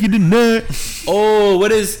give you lucky tonight. Oh,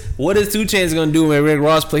 what is 2 Chainz gonna do when Rick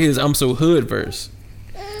Ross play his I'm So Hood verse?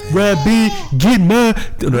 Right, B, get my.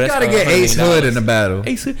 You gotta get Ace Hood in the battle.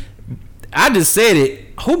 Ace Hood. I just said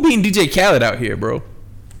it. Who beating DJ Khaled out here, bro?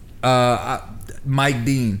 Mike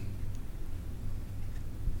Dean.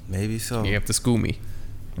 Maybe so. You have to school me.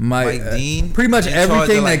 Mike Dean. Pretty much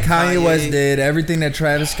everything that Kanye West did, everything that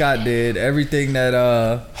Travis Scott did, everything that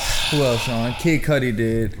who else, Sean? Kid Cudi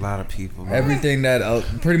did. A lot of people. Man. Everything that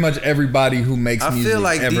pretty much everybody who makes music. I feel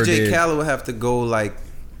like ever DJ Khaled would have to go like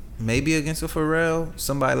maybe against a Pharrell,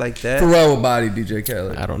 somebody like that. Pharrell would body DJ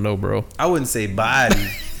Khaled. I don't know, bro. I wouldn't say body,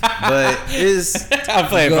 but it's. I'm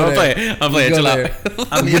playing. Chill out.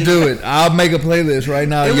 I mean, you do it. I'll make a playlist right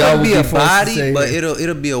now. It Y'all would be a body, but it.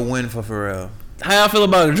 it'll be a win for Pharrell. How y'all feel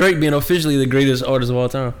about Drake being officially the greatest artist of all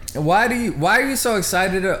time? Why are you so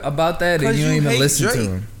excited about that and you don't even listen to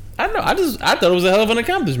him? I know. I thought it was a hell of an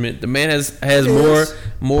accomplishment. The man has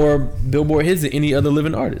more Billboard hits than any other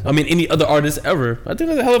living artist. I mean, any other artist ever. I think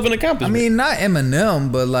that's a hell of an accomplishment. I mean, not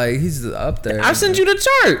Eminem, but like he's up there. I sent you the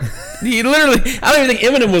chart. He literally, I don't even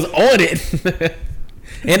think Eminem was on it.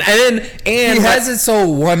 and he hasn't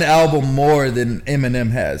sold one album more than Eminem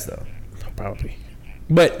has, though. Probably.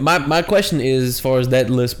 But my question is, as far as that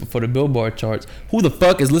list for the Billboard charts, who the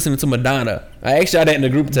fuck is listening to Madonna? I asked y'all that in the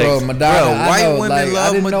group text. Bro, Madonna. White women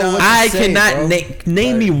love Madonna. I cannot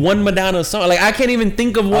name me one Madonna song. Like I can't even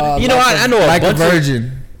think of one. I know like a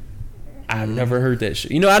Virgin. I've never heard that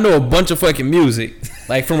shit. I know a bunch of fucking music,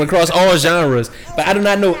 like from across all genres, but I do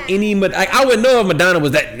not know any. Like I would know if Madonna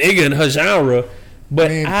was that nigga in her genre,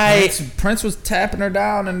 but Prince was tapping her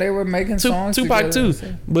down, and they were making songs. Tupac too,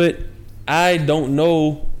 but. I don't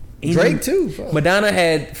know. Drake too. Madonna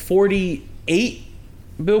had 48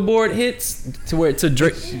 Billboard hits to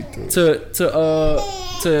Drake to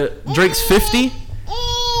Drake's 50,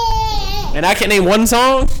 and I can't name one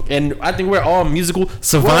song. And I think we're all musical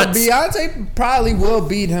savants. Well, Beyonce probably will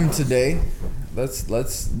beat him today.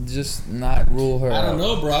 Let's just not rule her. I don't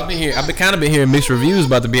know, bro. I've been hearing mixed reviews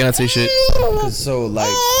about the Beyonce shit. So like.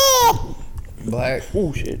 Black.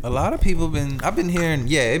 Oh shit. A lot of people I've been hearing,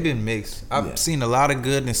 it been mixed. I've seen a lot of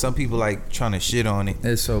good and some people like trying to shit on it.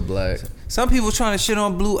 It's so black. Some people trying to shit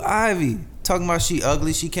on Blue Ivy. Talking about she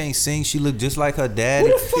ugly, she can't sing, she look just like her daddy.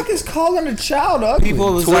 Who the fuck is calling a child ugly?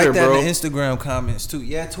 People was Twitter, like that in the Instagram comments too.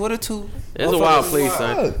 Yeah, Twitter too. It's a wild place,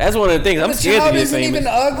 son. That's one of the things. I'm scared to get famous. Isn't even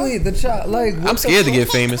ugly. The child, like I'm scared to get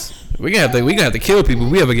famous. We gonna have to kill people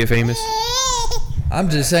if we ever get famous.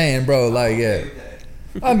 I'm just saying, bro. Like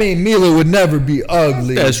I mean, Mila would never be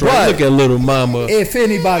ugly. That's right. Look at little mama. If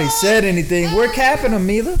anybody said anything, we're capping them,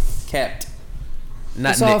 Mila. Capped.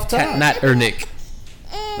 Not it's Nick. Off top. Not Ernick.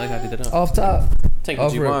 Like I did that off top. Take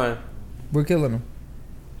what you want. We're killing them.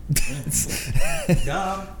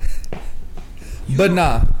 But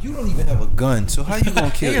nah. You don't even have a gun, so how you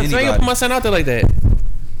gonna kill anybody? So I ain't gonna put my son out there like that.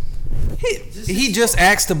 He just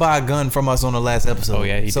asked to buy a gun from us on the last episode. Oh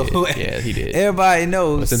yeah, he did. Yeah, he did. Everybody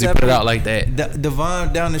knows. But since he put it out like that,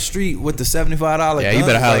 Devon down the street with the $75 gun. Yeah, you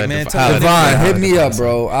better holler at Devon. Hit me up,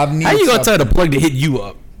 bro. How you gonna tell the plug to hit you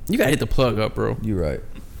up? You gotta hit the plug up, bro. You right,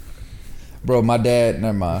 bro. My dad.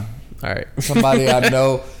 Never mind. All right. Somebody I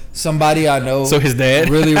know. So his dad.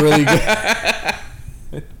 Really, really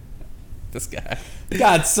good. This guy.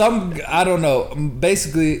 God, I don't know.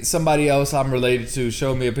 Basically, somebody else I'm related to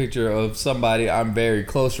showed me a picture of somebody I'm very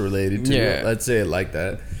close related to. Yeah. Let's say it like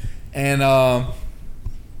that. And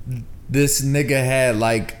this nigga had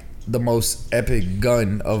like the most epic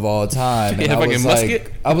gun of all time. And I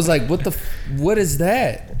was like, what is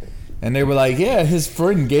that? And they were like, yeah, his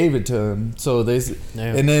friend gave it to him. So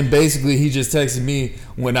and then basically he just texted me,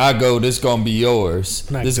 when I go, this gonna be yours.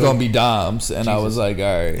 This gonna be Dom's. And Jesus. I was like, all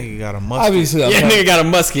right. Nigga got a musket. Obviously, nigga got a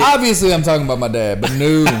musket. Obviously, I'm talking about my dad, but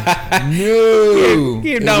no.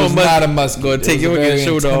 It was not a musket. Go take your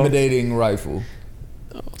shoulder off. Intimidating rifle.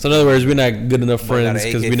 So in other words, we're not good enough friends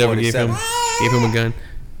because we never gave him a gun.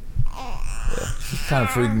 Kind of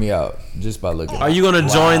freaked me out just by looking. Are you gonna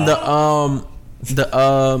join the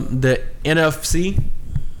NFC?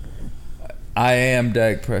 I am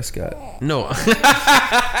Dak Prescott. No.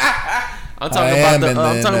 I'm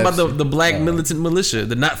talking about the Black Militant Militia,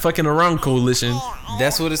 the Not Fucking Around Coalition.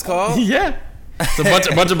 That's what it's called? Yeah. It's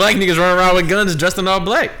a bunch of black niggas running around with guns dressed in all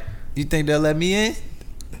black. You think they'll let me in?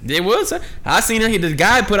 They would, sir. I seen her. The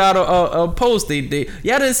guy put out a post. Y'all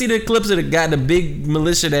didn't see the clips of the big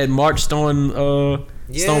militia that marched on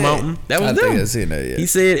Stone Mountain? That was them. I think I seen that, yeah. He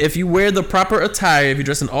said, if you wear the proper attire, if you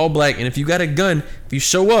dress in all black, and if you got a gun, if you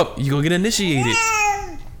show up, you gonna get initiated.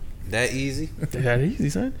 That easy? That easy,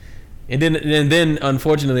 son. And then,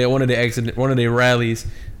 unfortunately, at one of their rallies,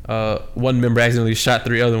 one member accidentally shot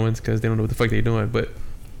 3 other ones because they don't know what the fuck they're doing. But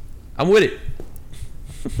I'm with it.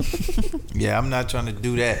 Yeah, I'm not trying to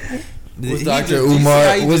do that. Was Dr. Umar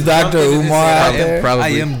out there?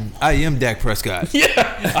 I am Dak Prescott. Yeah,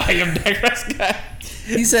 I am Dak Prescott.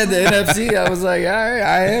 He said the NFC. I was like, all right,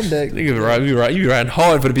 I am Dak. Nigga, you riding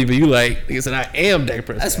hard for the people you like. Nigga said, I am Dak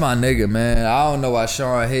Prescott. That's my nigga, man. I don't know why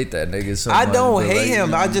Sean hate that nigga so much. I don't hate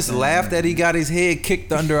him. I just laughed that he got his head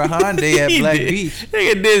kicked under a Hyundai at Black Beach.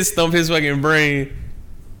 Nigga did stump his fucking brain.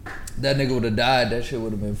 That nigga would have died. That shit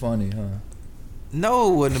would have been funny, huh?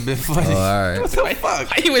 No, it wouldn't have been funny. Oh, all right. What the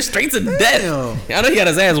fuck? He went straight to death. I know he got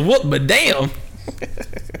his ass whooped, but damn.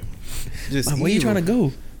 Just where you trying to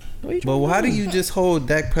go? But why do you just hold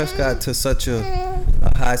Dak Prescott to such a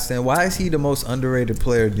high standard? Why is he the most underrated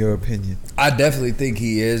player in your opinion? I definitely think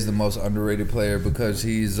he is the most underrated player because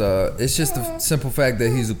he's it's just the simple fact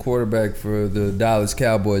that he's a quarterback for the Dallas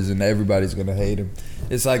Cowboys and everybody's gonna hate him.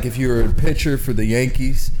 It's like if you're a pitcher for the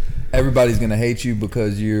Yankees, everybody's gonna hate you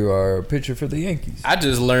because you are a pitcher for the Yankees. I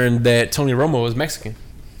just learned that Tony Romo is Mexican.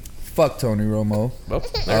 Fuck Tony Romo. Oh,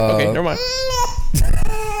 okay, never mind.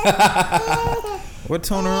 What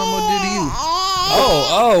Tony Romo did to you?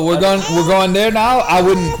 We're going there now. I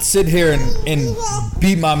wouldn't sit here and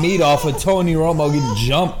beat my meat off of Tony Romo getting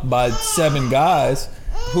jumped by 7 guys.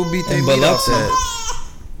 Who beat their meat off that?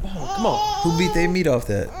 Come on. Who beat their meat off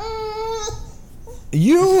that?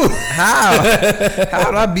 You. How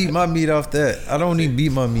did I beat my meat off that? I don't even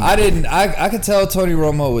beat my meat. I didn't. I could tell Tony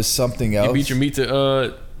Romo was something else. You beat your meat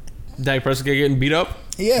to Dak Prescott getting beat up?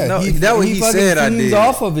 Yeah, no, that what he said. I did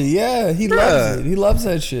off of it. Yeah, he loves it. He loves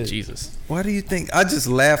that shit. Jesus. Why do you think? I just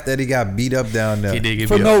laughed that he got beat up down there. He did get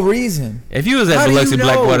for beat no up. reason. If he was at Biloxi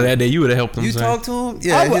Blackwater that day, you would have helped him. You talked to him?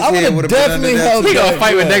 Yeah, I would have definitely helped him. He gonna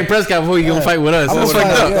fight with Dak Prescott before he gonna fight with us. I'm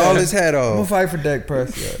gonna fight all his head off. I'm gonna fight for Dak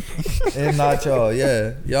Prescott and not y'all.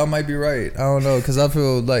 Yeah, y'all might be right. I don't know because I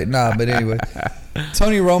feel like but anyway,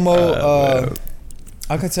 Tony Romo.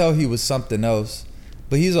 I could tell he was something else,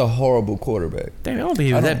 but he's a horrible quarterback. Damn, I don't think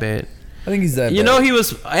he was that bad. I think he's that bad. You know, he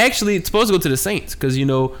was actually supposed to go to the Saints because, the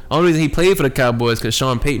only reason he played for the Cowboys because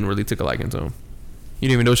Sean Payton really took a liking to him. You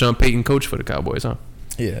didn't even know Sean Payton coached for the Cowboys, huh?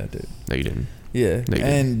 Yeah, I did. No, you didn't. Yeah. No, you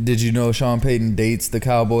didn't. Did you know Sean Payton dates the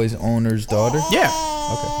Cowboys owner's daughter? Yeah.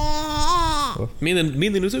 Okay. Well, me and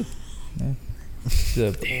knew too.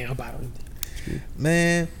 Yeah. Damn, about it.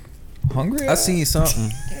 Man. Hungry? I seen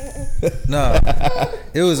something. Nah,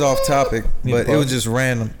 it was off topic, but it was just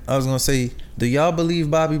random. I was gonna say, do y'all believe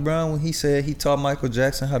Bobby Brown when he said he taught Michael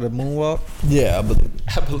Jackson how to moonwalk? Yeah, I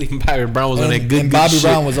believe Bobby Brown was on that good Bobby shit.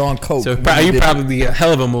 Brown was on coke. So he probably a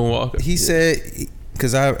hell of a moonwalker. He said,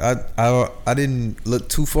 because I didn't look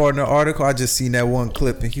too far in the article. I just seen that one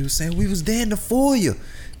clip, and he was saying we was there in the foyer,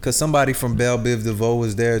 because somebody from Belle Biv DeVoe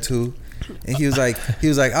was there too, and he was like,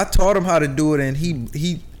 I taught him how to do it, and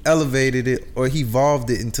he elevated it or he evolved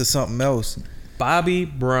it into something else. Bobby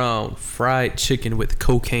Brown fried chicken with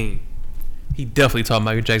cocaine. He definitely taught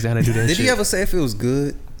Michael Jackson how to do that. Did he ever say if it was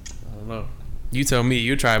good? I don't know. You tell me.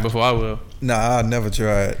 You try it before I will. Nah, I'll never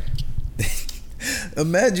try it.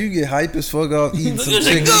 Imagine you get hype as fuck off eating some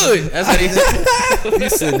chicken. Good. That's how you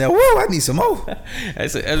sitting there. Whoa, I need some more.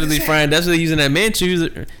 That's what they frying. That's what they using at Manchus.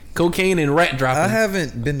 Cocaine and rat dropping. I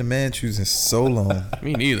haven't been to Manchus in so long.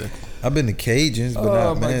 Me neither. I've been to Cajuns, but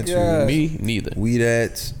not Manchus. Me neither.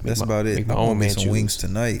 Weedads. That's about it. My own Manchus. Some wings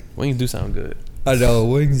tonight. Wings do sound good. I know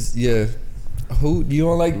wings. Yeah. You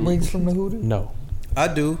don't like wings from the Hooters? No. I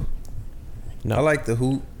do. No. I like the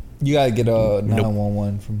Hoot. You gotta get a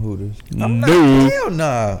 911 from Hooters. Hell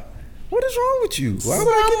nah. What is wrong with you? Why would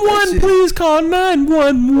I get that shit? Please call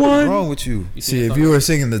 911. What's wrong with you? See, if you were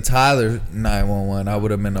singing the Tyler 911, I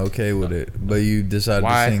would have been okay with it. But you decided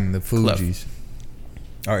to sing the Fugees.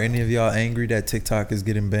 Are any of y'all angry that TikTok is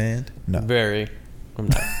getting banned? No. Very. I'm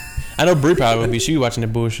not. I know Brie probably would be. She watching the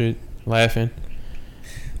bullshit, laughing.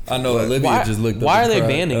 I know Olivia just looked up. Why are they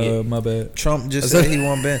banning it? My bad. Trump just said he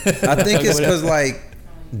won't ban. I think it's because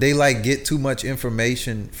they get too much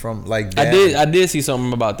information from that. I did see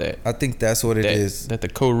something about that. I think that's what it is. That the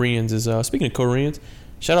Koreans is speaking of Koreans,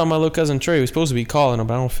 shout out my little cousin Trey. We're supposed to be calling him,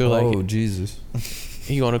 but I don't feel like it. Oh Jesus.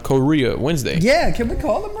 He going to Korea Wednesday. Yeah, can we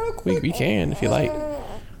call him real quick? We can if you like.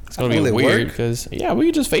 It's gonna be weird because we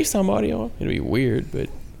can just FaceTime audio. It'll be weird, but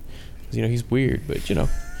he's weird. But shout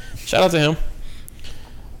out to him.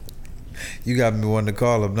 You got me wanting to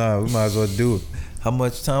call him now. We might as well do it. How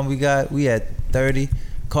much time we got? We at 30.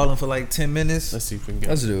 Call him for like 10 minutes. Let's see if we can get.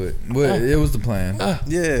 Let's do it. Well, it was the plan.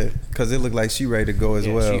 Yeah, because it looked like she ready to go as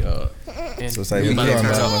well. So it's like we can't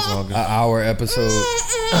much longer. An hour episode.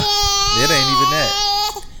 It ain't even that.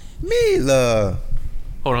 Mila.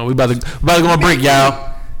 Hold on, we about to go on break,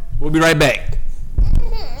 y'all. We'll be right back.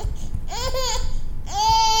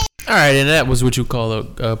 All right, and that was what you call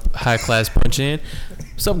a high class punch in.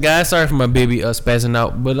 What's up, guys? Sorry for my baby spazzing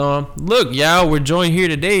out, but look, y'all, we're joined here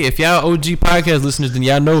today. If y'all OG podcast listeners, then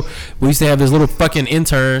y'all know we used to have this little fucking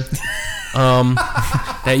intern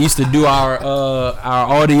that used to do our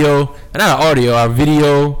audio, not our audio, our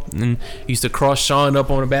video, and used to cross Sean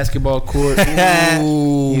up on a basketball court.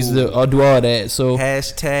 He used to do all that. So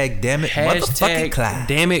hashtag damn it, motherfucking Clyde.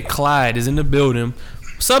 Damn it, Clyde is in the building.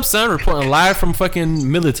 What's up, son? Reporting live from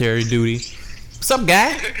fucking military duty. What's up,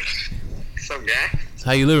 guy? What's up, guy?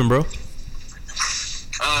 How you living, bro? It's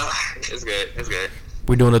good. It's good.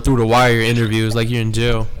 We're doing a through the wire interview. It's like you're in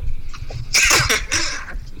jail.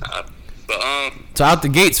 So out the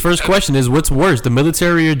gates, first question is, what's worse, the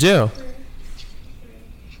military or jail?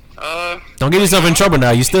 Don't get yourself in trouble now.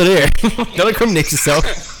 You're still there. Don't incriminate yourself.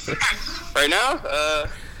 Right now,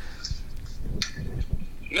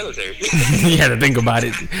 military. You had to think about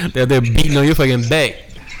it. They're beating on your fucking back.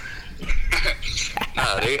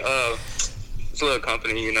 Nah, they it's a little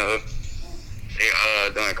company, they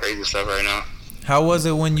doing crazy stuff right now. How was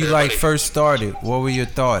it when you first started? What were your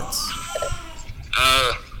thoughts?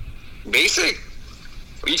 Basic.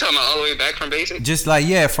 Are you talking about all the way back from basic? Just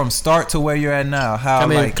from start to where you're at now. How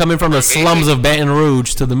coming from the slums of Baton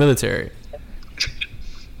Rouge to the military.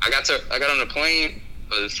 I got on the plane.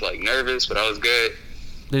 I was nervous, but I was good.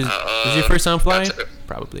 Was your first time flying?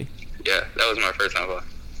 Probably. Yeah, that was my first time flying.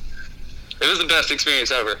 It was the best experience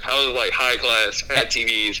ever. I was high class, had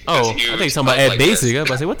TVs. Oh, I think you're talking about at basic. I was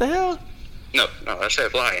about to say, what the hell? No, I said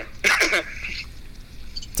flying.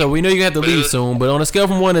 So we know you have to leave soon, but on a scale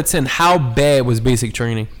from 1 to 10, how bad was basic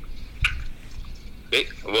training?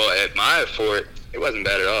 Well, at my fort, it wasn't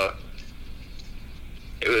bad at all.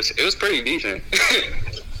 It was pretty decent.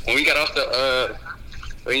 When we got off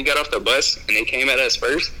the bus and they came at us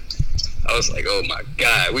first, I was like, oh my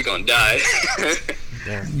god, we gonna die.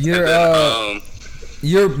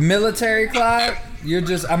 You're military, Clyde?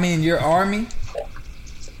 You're Army?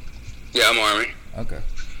 Yeah, I'm Army. Okay.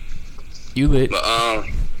 You lit. But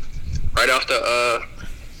right off as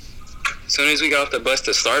soon as we got off the bus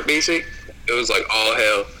to start basic, it was all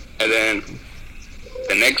hell. And then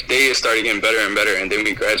the next day it started getting better and better, and then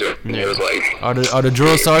we graduated. Yeah. It was are the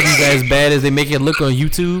drill sergeants as bad as they make it look on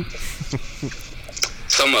YouTube?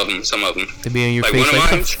 Some of them. To be in your face one of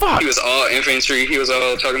mine, he was all infantry. He was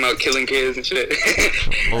all talking about killing kids and shit.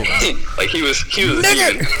 He was even.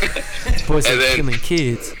 Boys and then killing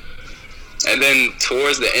kids. And then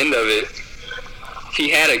towards the end of it, he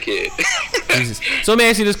had a kid. Jesus. So let me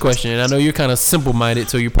ask you this question, and I know you're kind of simple-minded,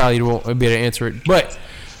 so you probably won't be able to answer it. But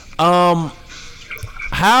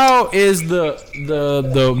how is the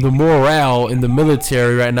morale in the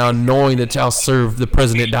military right now, knowing that y'all serve the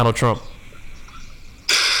president Donald Trump?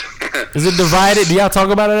 Is it divided? Do y'all talk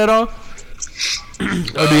about it at all?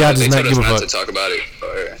 Or do y'all just not give a fuck? To talk about it.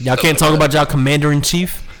 Y'all can't talk about y'all commander in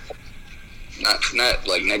chief? Not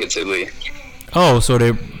negatively. Oh, so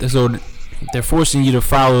they're forcing you to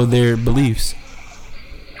follow their beliefs.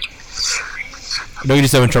 Don't get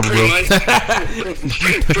yourself in trouble, bro.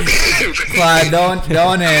 Clyde,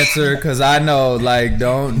 don't answer, cause I know,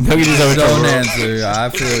 don't get yourself in trouble. Don't answer. I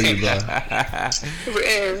feel you,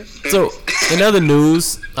 bro. So, in other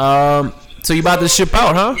news, so you about to ship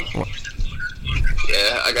out, huh?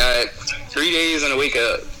 Yeah, I got 3 days and a wake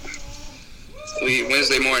up.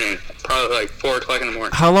 Wednesday morning, probably 4 o'clock in the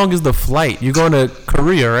morning. How long is the flight? You're going to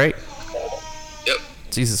Korea, right? Yep.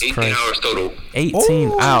 Jesus 18 Christ. 18 hours total.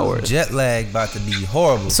 18 hours. Jet lag about to be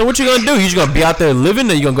horrible. So what you gonna do? You just gonna be out there living,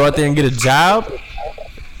 or you gonna go out there and get a job?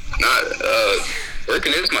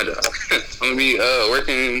 Working is my job. I'm gonna be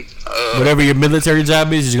working. Whatever your military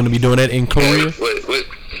job is, you're gonna be doing that in Korea.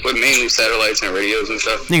 With mainly satellites and radios and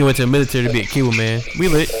stuff. Nigga went to the military to be a cable man. We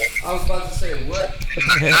lit. I was about to say what?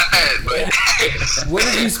 Not bad, but what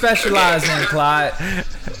did you specialize in, Clyde?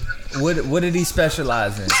 What did he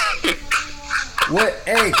specialize in? What?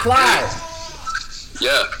 Hey, Clyde.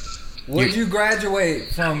 Yeah. What did you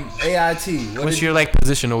graduate from AIT? What's your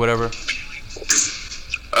position or whatever?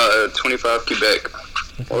 25 Quebec.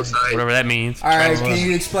 Whatever that means. All right, can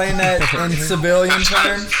you explain that in civilian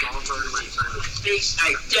terms?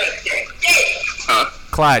 Huh?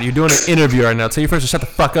 Clyde, you're doing an interview right now. Tell your friends to shut the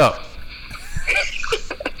fuck up.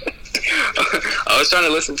 I was trying to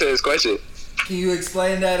listen to his question. Can you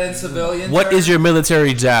explain that in civilian terms? What is your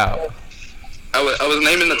military job? I was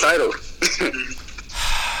naming the title.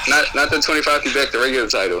 not the 25 Quebec, the regular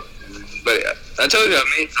title. But I told you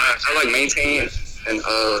I like maintain and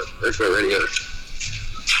for radio.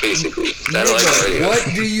 Basically, that's like radio. What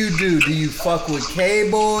do you do? Do you fuck with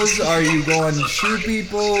cables? Are you going to shoot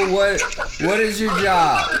people? What is your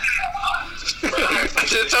job? I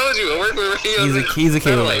just told you I work with radio. He's a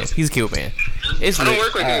cable man. He's a cable man. It's lit. I don't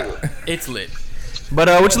work with cable. It's lit. But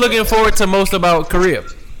what you looking forward to most about Korea?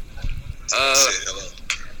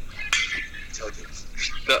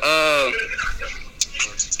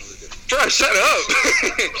 Bro, shut up.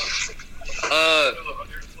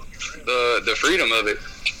 The freedom of it,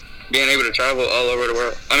 being able to travel all over the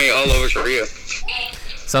world. I mean, all over Korea.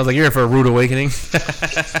 Sounds like you're in for a rude awakening.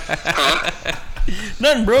 Huh?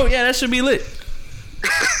 Nothing, bro. Yeah, that should be lit.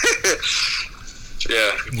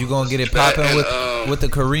 Yeah. You gonna get it popping with the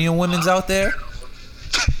Korean women's out there?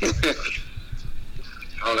 I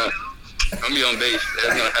don't know. I'm gonna be on base.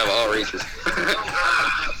 That's gonna have all races.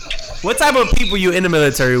 What type of people you in the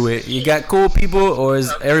military with? You got cool people, or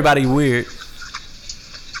is everybody weird?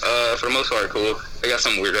 For the most part, cool. I got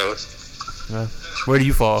some weirdos. Where do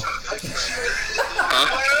you fall?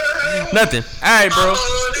 Huh? Nothing. All right, bro.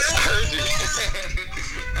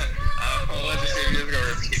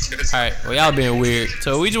 All right. Well, y'all being weird.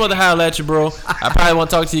 So we just want to holler at you, bro. I probably won't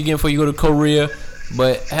talk to you again before you go to Korea.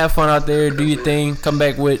 But have fun out there. Do your thing. Come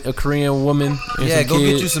back with a Korean woman. And yeah, some go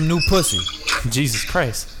kids. get you some new pussy. Jesus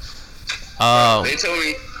Christ. They told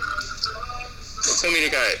me they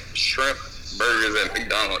got shrimp burgers at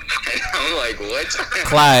McDonald's. I'm like, what?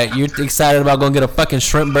 Clyde, you're excited about going to get a fucking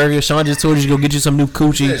shrimp burger? Sean just told you to go get you some new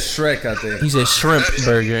coochie. He said Shrek, I think. He said shrimp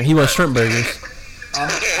burger. He wants shrimp burgers. I'm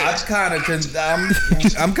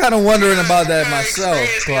kind of wondering about that myself,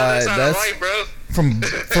 Clyde. That's right, bro.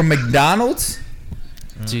 from McDonald's.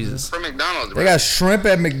 Jesus. From McDonald's, bro. They got shrimp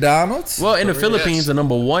at McDonald's. Well, in the Philippines, the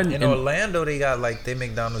number one. In Orlando, they got like their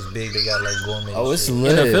McDonald's big. They got like gourmet. Oh, it's shit.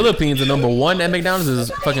 lit. In the Philippines, the number one at McDonald's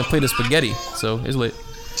is a fucking plate of spaghetti. So it's lit.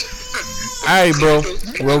 All right, bro.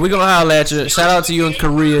 Well, we gonna holler at you. Shout out to you in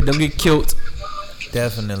Korea. Don't get killed.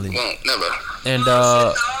 Definitely. Won't, never. And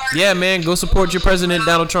yeah, man, go support your president,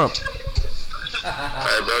 Donald Trump. All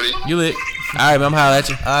right, Brody. You lit. All right, man, I'm holler at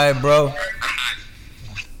you. All right, bro.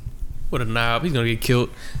 What a knob. He's gonna get killed.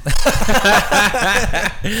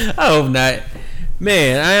 I hope not.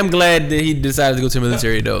 Man, I am glad that he decided to go to the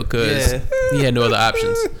military though, cause he had no other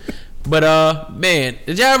options. But man,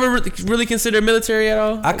 did y'all ever really consider military at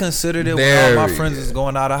all? I considered it when all my friends was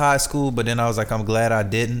going out of high school, but then I was like, I'm glad I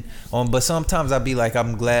didn't. But sometimes I'd be like,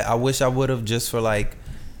 I'm glad. I wish I would have, just for like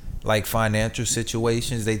financial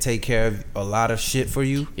situations. They take care of a lot of shit for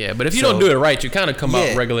you. Yeah, but if you don't do it right, you kind of come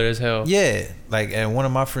out regular as hell. Yeah, like, and one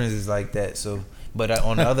of my friends is like that. So, but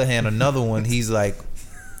on the other hand, another one, he's like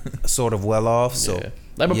sort of well off. So. Yeah.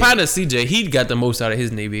 Like my partner CJ, he got the most out of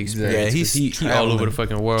his Navy experience. Yeah, he all over the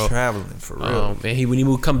fucking world, traveling for real. And when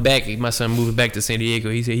he come back, my son moving back to San Diego.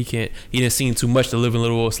 He said he didn't seen too much to live in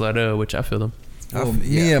little old Slidell, which I feel him. Well,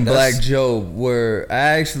 me and Black Joe I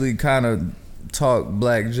actually kind of talked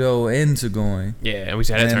Black Joe into going. Yeah, and we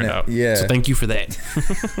see how that turned out. Yeah, so thank you for that.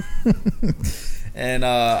 And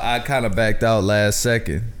I kind of backed out last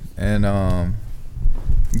second, and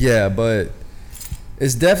yeah, but.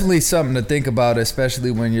 It's definitely something to think about, especially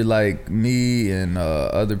when you're like me and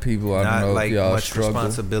other people. I don't know like if y'all much struggle.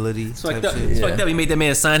 Responsibility. It's fucked up. It's fucked up. He made that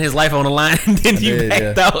man sign his life on the line, and then you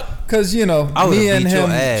backed out. Cause me and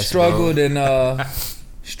him struggled bro. in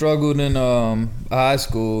high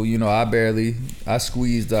school. I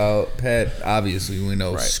squeezed out. Pat, obviously, we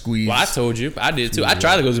know squeezed. Well, I told you, I did too. I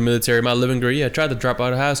tried to go to the military my 11th grade. Yeah, I tried to drop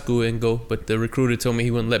out of high school and go, but the recruiter told me he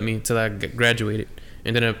wouldn't let me until I graduated,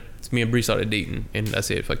 and then me and Bree started dating, and I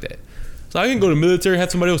said, fuck that. So I can go to the military, have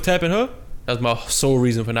somebody else tapping her. That was my sole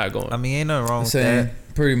reason for not going. I mean, ain't nothing wrong with that.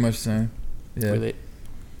 that. Pretty much same. Yeah. Really?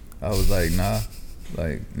 I was like, nah,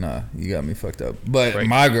 you got me fucked up. But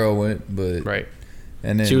my girl went, but right.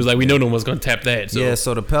 And then she was like, we know no one's gonna tap that. So. Yeah,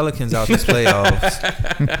 so the Pelicans out this playoffs.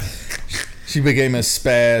 She became a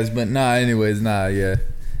spaz, but yeah.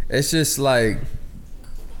 It's just like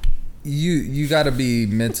you got to be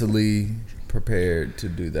mentally prepared to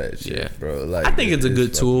do that shit, bro. Like, I think it's a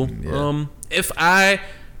good tool. If I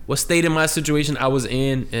was stayed in my situation I was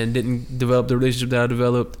in and didn't develop the relationship that I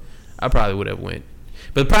developed, I probably would have went.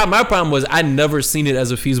 But my problem was I never seen it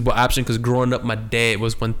as a feasible option because growing up, my dad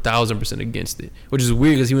was 1,000% against it, which is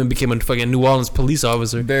weird because he went and became a fucking New Orleans police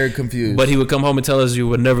officer. Very confused. But he would come home and tell us you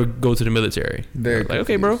would never go to the military. Very like,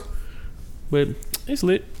 okay, bro. But it's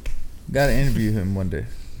lit. Gotta interview him one day.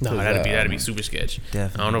 No, that'd be super sketch.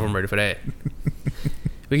 Definitely. I don't know if I'm ready for that.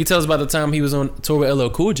 But he tell us about the time he was on tour with LL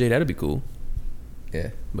Cool J. That'd be cool. Yeah.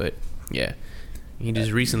 But yeah, he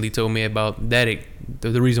just recently told me about that.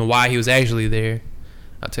 The reason why he was actually there.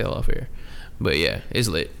 I'll tell off here. But yeah, it's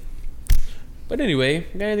lit. But anyway,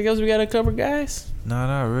 got anything else we gotta cover, guys? No,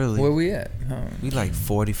 not really. Where we at? We like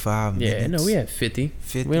 45 minutes. Yeah, no, we had 50.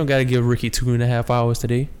 We don't gotta give Ricky 2.5 hours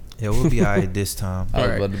today. Yeah, we'll be alright this time. I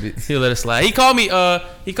was about to be. He'll let us slide. He called me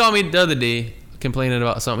the other day complaining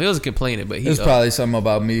about something. He wasn't complaining, but it was probably something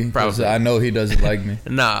about me. Probably. I know he doesn't like me.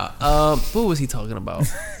 Nah. What was he talking about?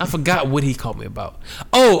 I forgot what he called me about.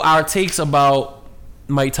 Oh, our takes about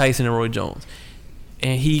Mike Tyson and Roy Jones.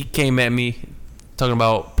 And he came at me talking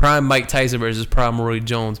about prime Mike Tyson versus prime Roy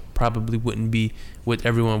Jones probably wouldn't be what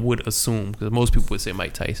everyone would assume because most people would say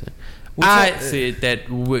Mike Tyson. I said that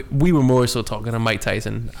we were more so talking to Mike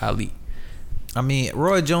Tyson, Ali. I mean,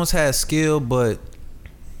 Roy Jones has skill, but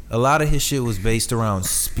a lot of his shit was based around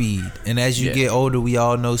speed. And as you get older, we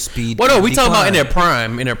all know speed. Well, no, we talking about in their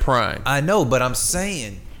prime. I know, but I'm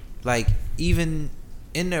saying, like, even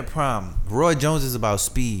in their prime, Roy Jones is about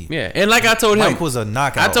speed. Yeah, and like I told him, Mike was a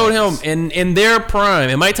knockout. I told him in their prime,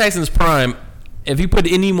 in Mike Tyson's prime, if you put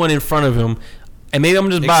anyone in front of him, and maybe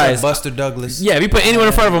I'm just biased. Buster Douglas. Yeah, if you put anyone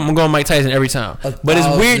in front of him, I'm going Mike Tyson every time. But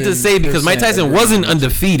it's weird to say because Mike Tyson wasn't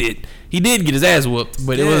undefeated. He did get his ass whooped,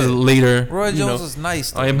 but it was later. Roy Jones was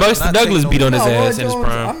nice. And Buster Douglas beat on his ass in his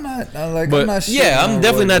prime. I'm not I'm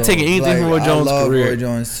definitely not taking anything from Roy Jones' career. Roy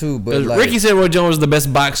Jones too, but Ricky said Roy Jones was the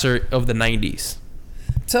best boxer of the 90s.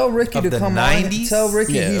 Tell Ricky to come on. Tell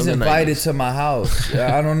Ricky he's invited to my house.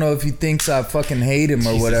 I don't know if he thinks I fucking hate him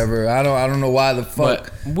or whatever. I don't know why the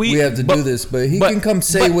fuck we have to do this, but he can come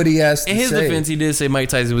say what he has to say. In his defense, he did say Mike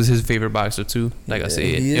Tyson was his favorite boxer too. Like I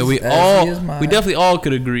said, and we definitely all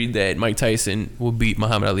could agree that Mike Tyson will beat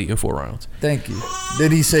Muhammad Ali in 4 rounds. Thank you.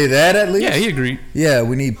 Did he say that at least? Yeah, he agreed. Yeah,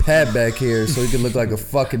 we need Pat back here so he can look like a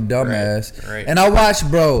fucking dumbass. Right. And I watched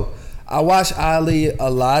Ali a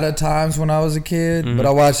lot of times when I was a kid, but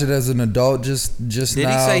I watched it as an adult just Did now. Did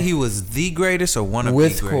he say he was the greatest or one of the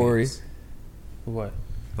greatest? With Corey. What?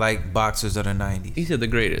 Like boxers of the 90s. He said the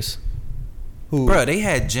greatest. Who? Bro, they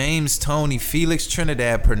had James Toney, Felix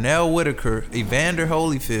Trinidad, Pernell Whitaker, Evander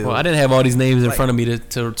Holyfield. Well, I didn't have all these names in front of me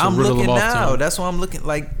to I'm riddle looking them off now. to. That's why I'm looking.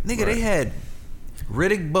 Like, nigga, they had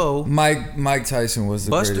Riddick Bowe. Mike Tyson was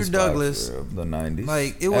the Buster greatest Douglas of the 90s.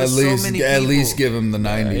 Like, it was so many people. At least give him the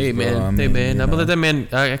 90s. Hey, man. I'm gonna let that man.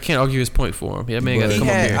 I can't argue his point for him. That man got to come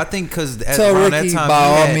up here. I think because tell Ricky by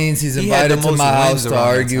all means he's invited to my house to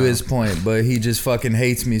argue his point, but he just fucking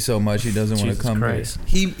hates me so much he doesn't want to come here.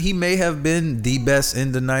 He may have been the best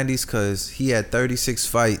in the 90s because he had 36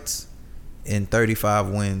 fights and 35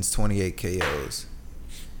 wins, 28 KOs.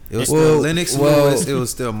 It was still Lennox Lewis. It was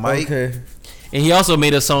still Mike. Okay. And he also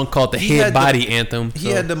made a song called the Head Body Anthem. He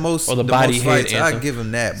had the most Body fights. I give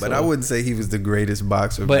him that, but I wouldn't say he was the greatest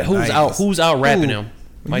boxer. But who's out rapping him?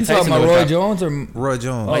 Mike Tyson about Roy Jones or Roy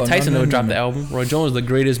Jones? Mike Tyson never dropped the album. Roy Jones is the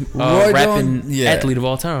greatest rapping athlete of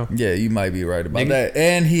all time. Yeah, you might be right about that.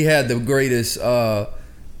 And he had the greatest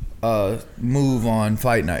move on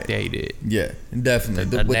Fight Night. Yeah, he did. Yeah,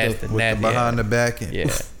 definitely. With the behind the back end.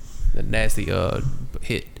 Yeah, the nasty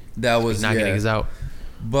hit. That was knocking niggas out.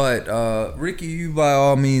 But Ricky, you by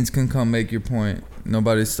all means can come make your point.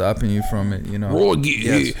 Nobody's stopping you from it, you know. Roy get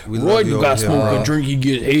hit. Roy you got smoke and drink, he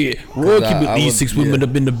get head. Roy keep it these 6 women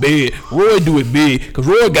up in the bed. Roy do it big, cause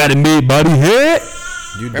Roy got a made body head.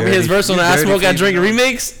 Remember his verse on the I Smoke I Drink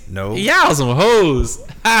remix? No. Y'all some hoes.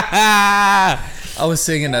 I was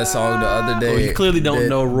singing that song the other day. Oh, you clearly don't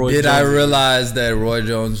know Roy Jones. Did I realize that Roy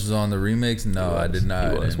Jones was on the remix? No, I did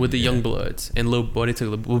not. He was with the Young Bloods and Lil Boy. They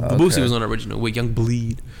took Boosie was on the original with Young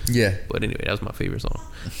Bleed. Yeah. But anyway, that was my favorite song.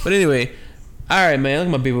 But anyway, all right, man. Look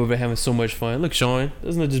at my baby over there having so much fun. Look, Sean,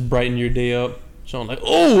 doesn't it just brighten your day up? Sean like,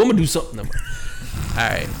 oh, I'm gonna do something. No, all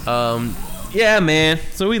right. Yeah, man.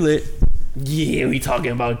 So we lit. Yeah, we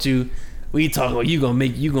talking about you. We talking about you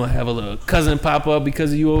gonna have a little cousin pop up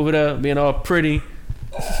because of you over there being all pretty.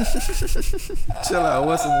 Chill out.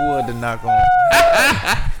 What's some wood to knock on?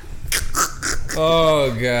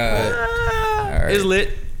 Oh God. All right. It's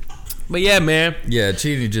lit. But yeah, man. Yeah,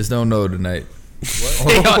 Chini just don't know tonight.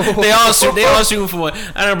 they all shooting for one.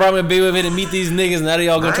 I done brought my baby over here to meet these niggas. And now they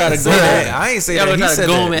all gonna try to go. I ain't say that. He said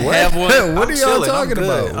that. And have one. What are y'all talking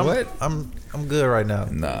about? I'm good right now.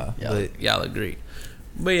 Nah, y'all agree.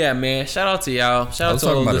 But yeah, man, shout out to y'all. Shout out to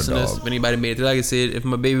all the listeners. If anybody made it through, like I said, if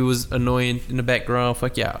my baby was annoying in the background,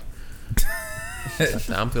 fuck y'all. That's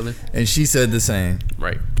how I'm feeling. And she said the same.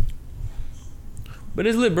 Right. But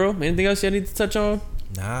it's lit, bro. Anything else y'all need to touch on?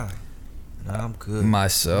 Nah, I'm good.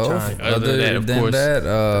 Myself, other than that, of course.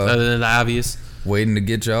 Other than the obvious. Waiting to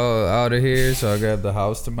get y'all out of here, so I grab the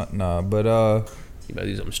house to my. Nah, but you about to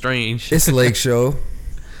do something strange. It's Lake Show.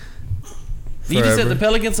 You just said the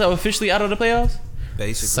Pelicans are officially out of the playoffs.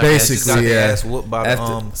 Basically, yeah. Ass whooped by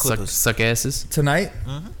the Clippers. Suck asses tonight.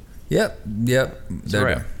 Mm-hmm. Yep.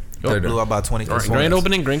 They're blew out by 20 points. Grand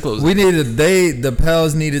opening, grand closing. The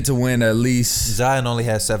Pels needed to win at least. Zion only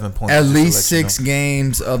had 7 points. At least 6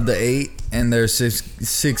 games of the 8, and there's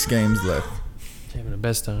six games left. Having the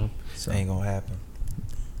best time. So ain't gonna happen.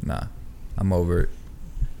 Nah, I'm over it.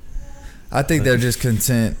 I think they're just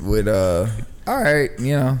content with all right,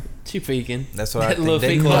 you know. She faking. That's what I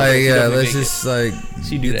think. Let's just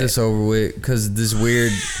get this over with, because this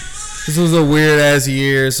was a weird ass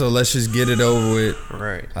year, so let's just get it over with.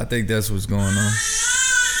 Right. I think that's what's going on.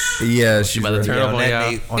 Yeah, she's about to turn up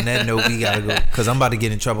on that note, we gotta go, because I'm about to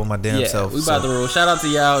get in trouble with my damn self. We about to roll. Shout out to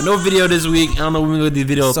y'all. No video this week. I don't know when we're gonna get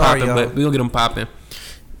the videos popping, but we gonna get them popping.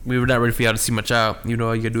 We were not ready for y'all to see much out. You know,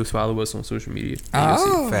 all you gotta do is follow us on social media.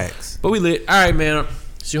 Facts. But we lit. All right, man.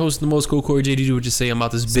 It's your host, the most cool Corey JD. What you say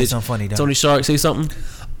about this bitch? Say something funny, Tony Shark, say something.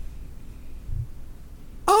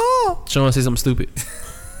 Sean, say something stupid.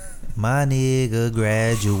 My nigga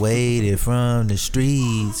graduated from the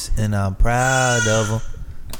streets, and I'm proud of him.